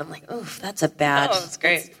majorly one. I'm like, oof, that's a bad... Oh, that's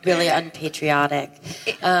great. It's really unpatriotic.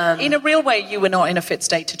 In a real way, you were not in a fit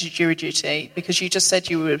state to do jury duty because you just said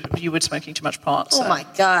you were smoking too much pot. So. Oh, my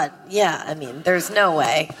God. Yeah, I mean, there's no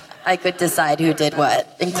way I could decide who did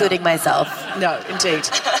what, including myself. No, indeed.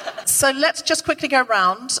 So let's just quickly go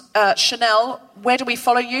around. Chanel, where do we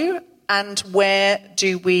follow you and where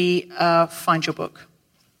do we find your book?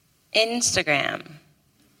 Instagram.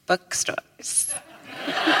 Bookstores.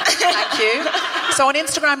 Thank you. So on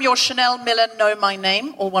Instagram, you're Chanel Miller, Know My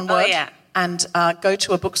Name, all one word. Oh, yeah. And go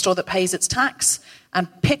to a bookstore that pays its tax and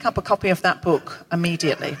pick up a copy of that book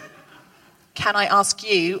immediately. Can I ask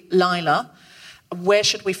you, Lila, where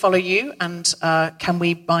should we follow you and can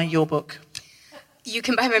we buy your book? You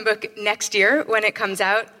can buy my book next year when it comes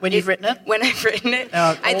out. When you've written it? When I've written it.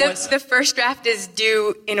 The first draft is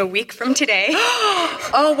due in a week from today.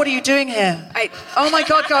 Oh, what are you doing here? Oh my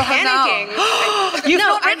God, go home now. You've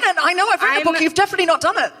not written it. I know, I've written the book. You've definitely not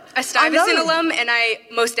done it. A Stuyvesant alum, and I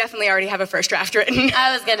most definitely already have a first draft written.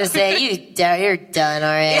 I was going to say, you're done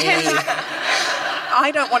already.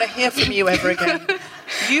 I don't want to hear from you ever again.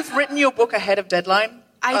 You've written your book ahead of deadline?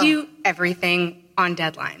 I do everything on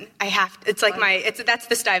deadline. I have to, it's like that's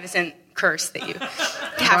the Stuyvesant curse that you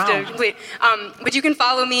have to complete. But you can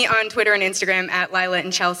follow me on Twitter and Instagram at Lila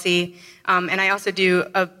and Chelsea. And I also do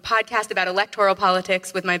a podcast about electoral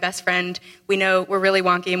politics with my best friend. We're really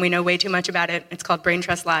wonky and we know way too much about it. It's called Brain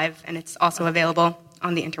Trust Live, and it's also available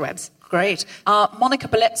on the interwebs. Great. Monica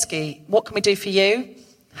Beletsky, what can we do for you?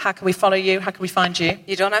 How can we follow you? How can we find you?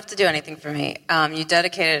 You don't have to do anything for me. You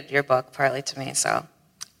dedicated your book partly to me, so...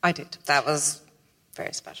 I did. That was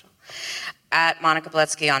very special. At Monica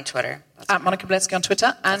Beletsky on Twitter. At Monica Beletsky on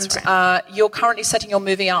Twitter. And you're currently setting your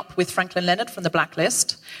movie up with Franklin Leonard from The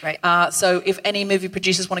Blacklist. Right. So if any movie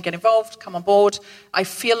producers want to get involved, come on board. I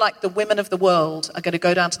feel like the women of the world are going to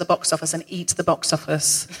go down to the box office and eat the box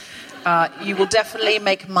office. You will definitely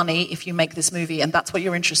make money if you make this movie, and that's what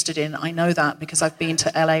you're interested in. I know that because I've been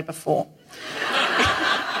to LA before.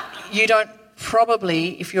 You don't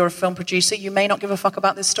probably, if you're a film producer, you may not give a fuck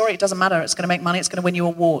about this story. It doesn't matter. It's going to make money. It's going to win you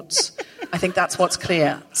awards. I think that's what's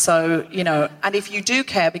clear. So, and if you do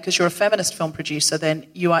care because you're a feminist film producer, then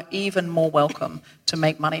you are even more welcome to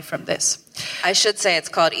make money from this. I should say it's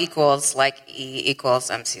called Equals, like E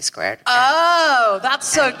equals MC squared. Oh, that's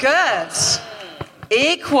so good.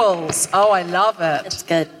 Equals. Oh, I love it. That's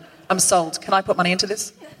good. I'm sold. Can I put money into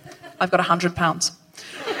this? I've got £100.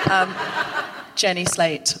 Jenny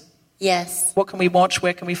Slate. Yes. What can we watch?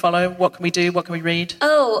 Where can we follow? What can we do? What can we read?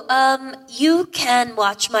 You can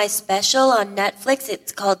watch my special on Netflix.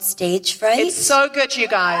 It's called Stage Fright. It's so good, you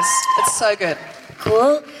guys. It's so good.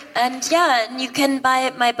 Cool. And you can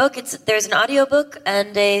buy my book. There's an audiobook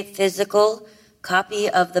and a physical copy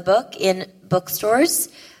of the book in bookstores.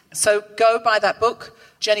 So go buy that book.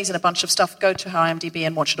 Jenny's in a bunch of stuff. Go to her IMDb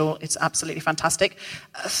and watch it all. It's absolutely fantastic.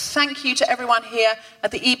 Thank you to everyone here at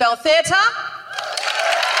the Ebell Theatre.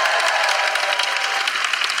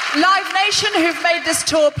 Live Nation, who've made this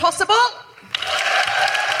tour possible.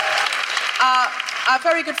 A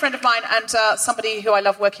very good friend of mine and somebody who I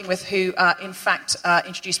love working with who, in fact,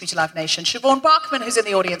 introduced me to Live Nation. Siobhan Bachman, who's in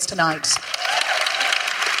the audience tonight.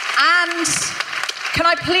 And can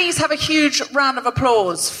I please have a huge round of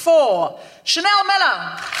applause for Chanel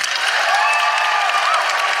Miller,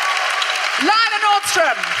 Lila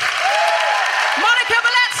Nordstrom, Monica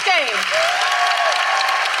Beletsky,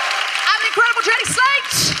 and the incredible Jenny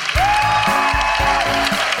Slate.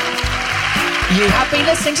 You have been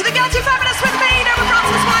listening to The Guilty Feminist with me, Deborah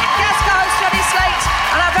Francis White, guest co-host Jenny Slate,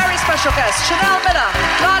 and our very special guests, Chanel Miller,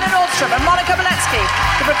 Lila Nordstrom, and Monica Beletsky.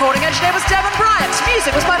 The recording engineer was Devon Bryant.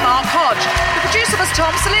 Music was by Mark Hodge. The producer was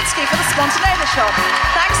Tom Salinsky for The Spontaneous Shop.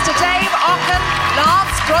 Thanks to Dave Ocken,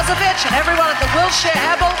 Lance Brozovic, and everyone at the Wilshire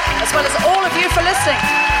Ebel, as well as all of you for listening.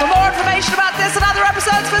 For more information about this and other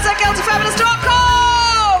episodes, visit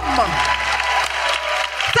guiltyfeminist.com.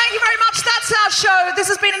 Thank you very much. That's our show. This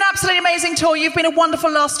has been an absolutely amazing tour. You've been a wonderful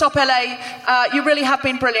last stop, LA. You really have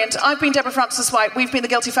been brilliant. I've been Deborah Francis White. We've been The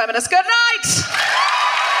Guilty Feminists. Good night!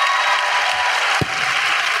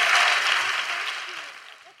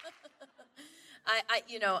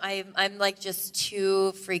 I'm like just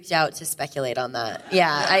too freaked out to speculate on that.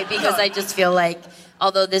 Yeah, because I just feel like,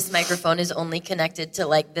 although this microphone is only connected to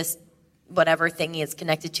like this whatever thing he is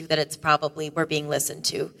connected to, that it's probably we're being listened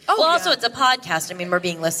to. Oh, well, also it's a podcast. I mean, we're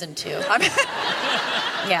being listened to.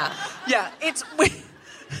 Yeah. Yeah, it's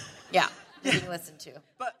yeah, being listened to.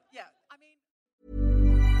 But yeah, I mean,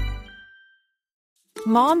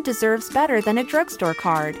 Mom deserves better than a drugstore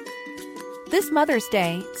card. This Mother's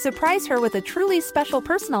Day, surprise her with a truly special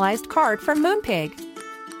personalized card from Moonpig.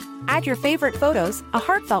 Add your favorite photos, a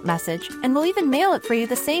heartfelt message, and we'll even mail it for you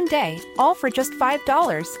the same day, all for just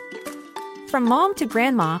 $5. From mom to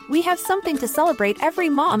grandma, we have something to celebrate every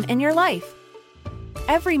mom in your life.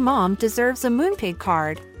 Every mom deserves a Moonpig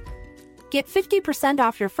card. Get 50%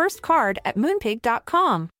 off your first card at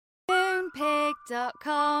moonpig.com.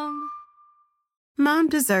 Moonpig.com. Mom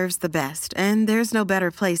deserves the best, and there's no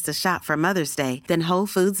better place to shop for Mother's Day than Whole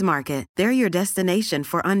Foods Market. They're your destination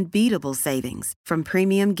for unbeatable savings, from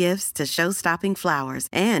premium gifts to show-stopping flowers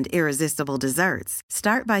and irresistible desserts.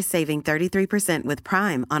 Start by saving 33% with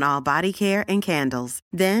Prime on all body care and candles.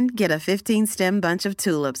 Then get a 15-stem bunch of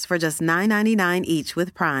tulips for just $9.99 each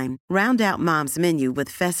with Prime. Round out Mom's menu with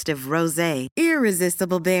festive rosé,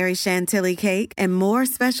 irresistible berry chantilly cake, and more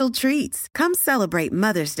special treats. Come celebrate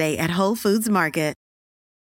Mother's Day at Whole Foods Market.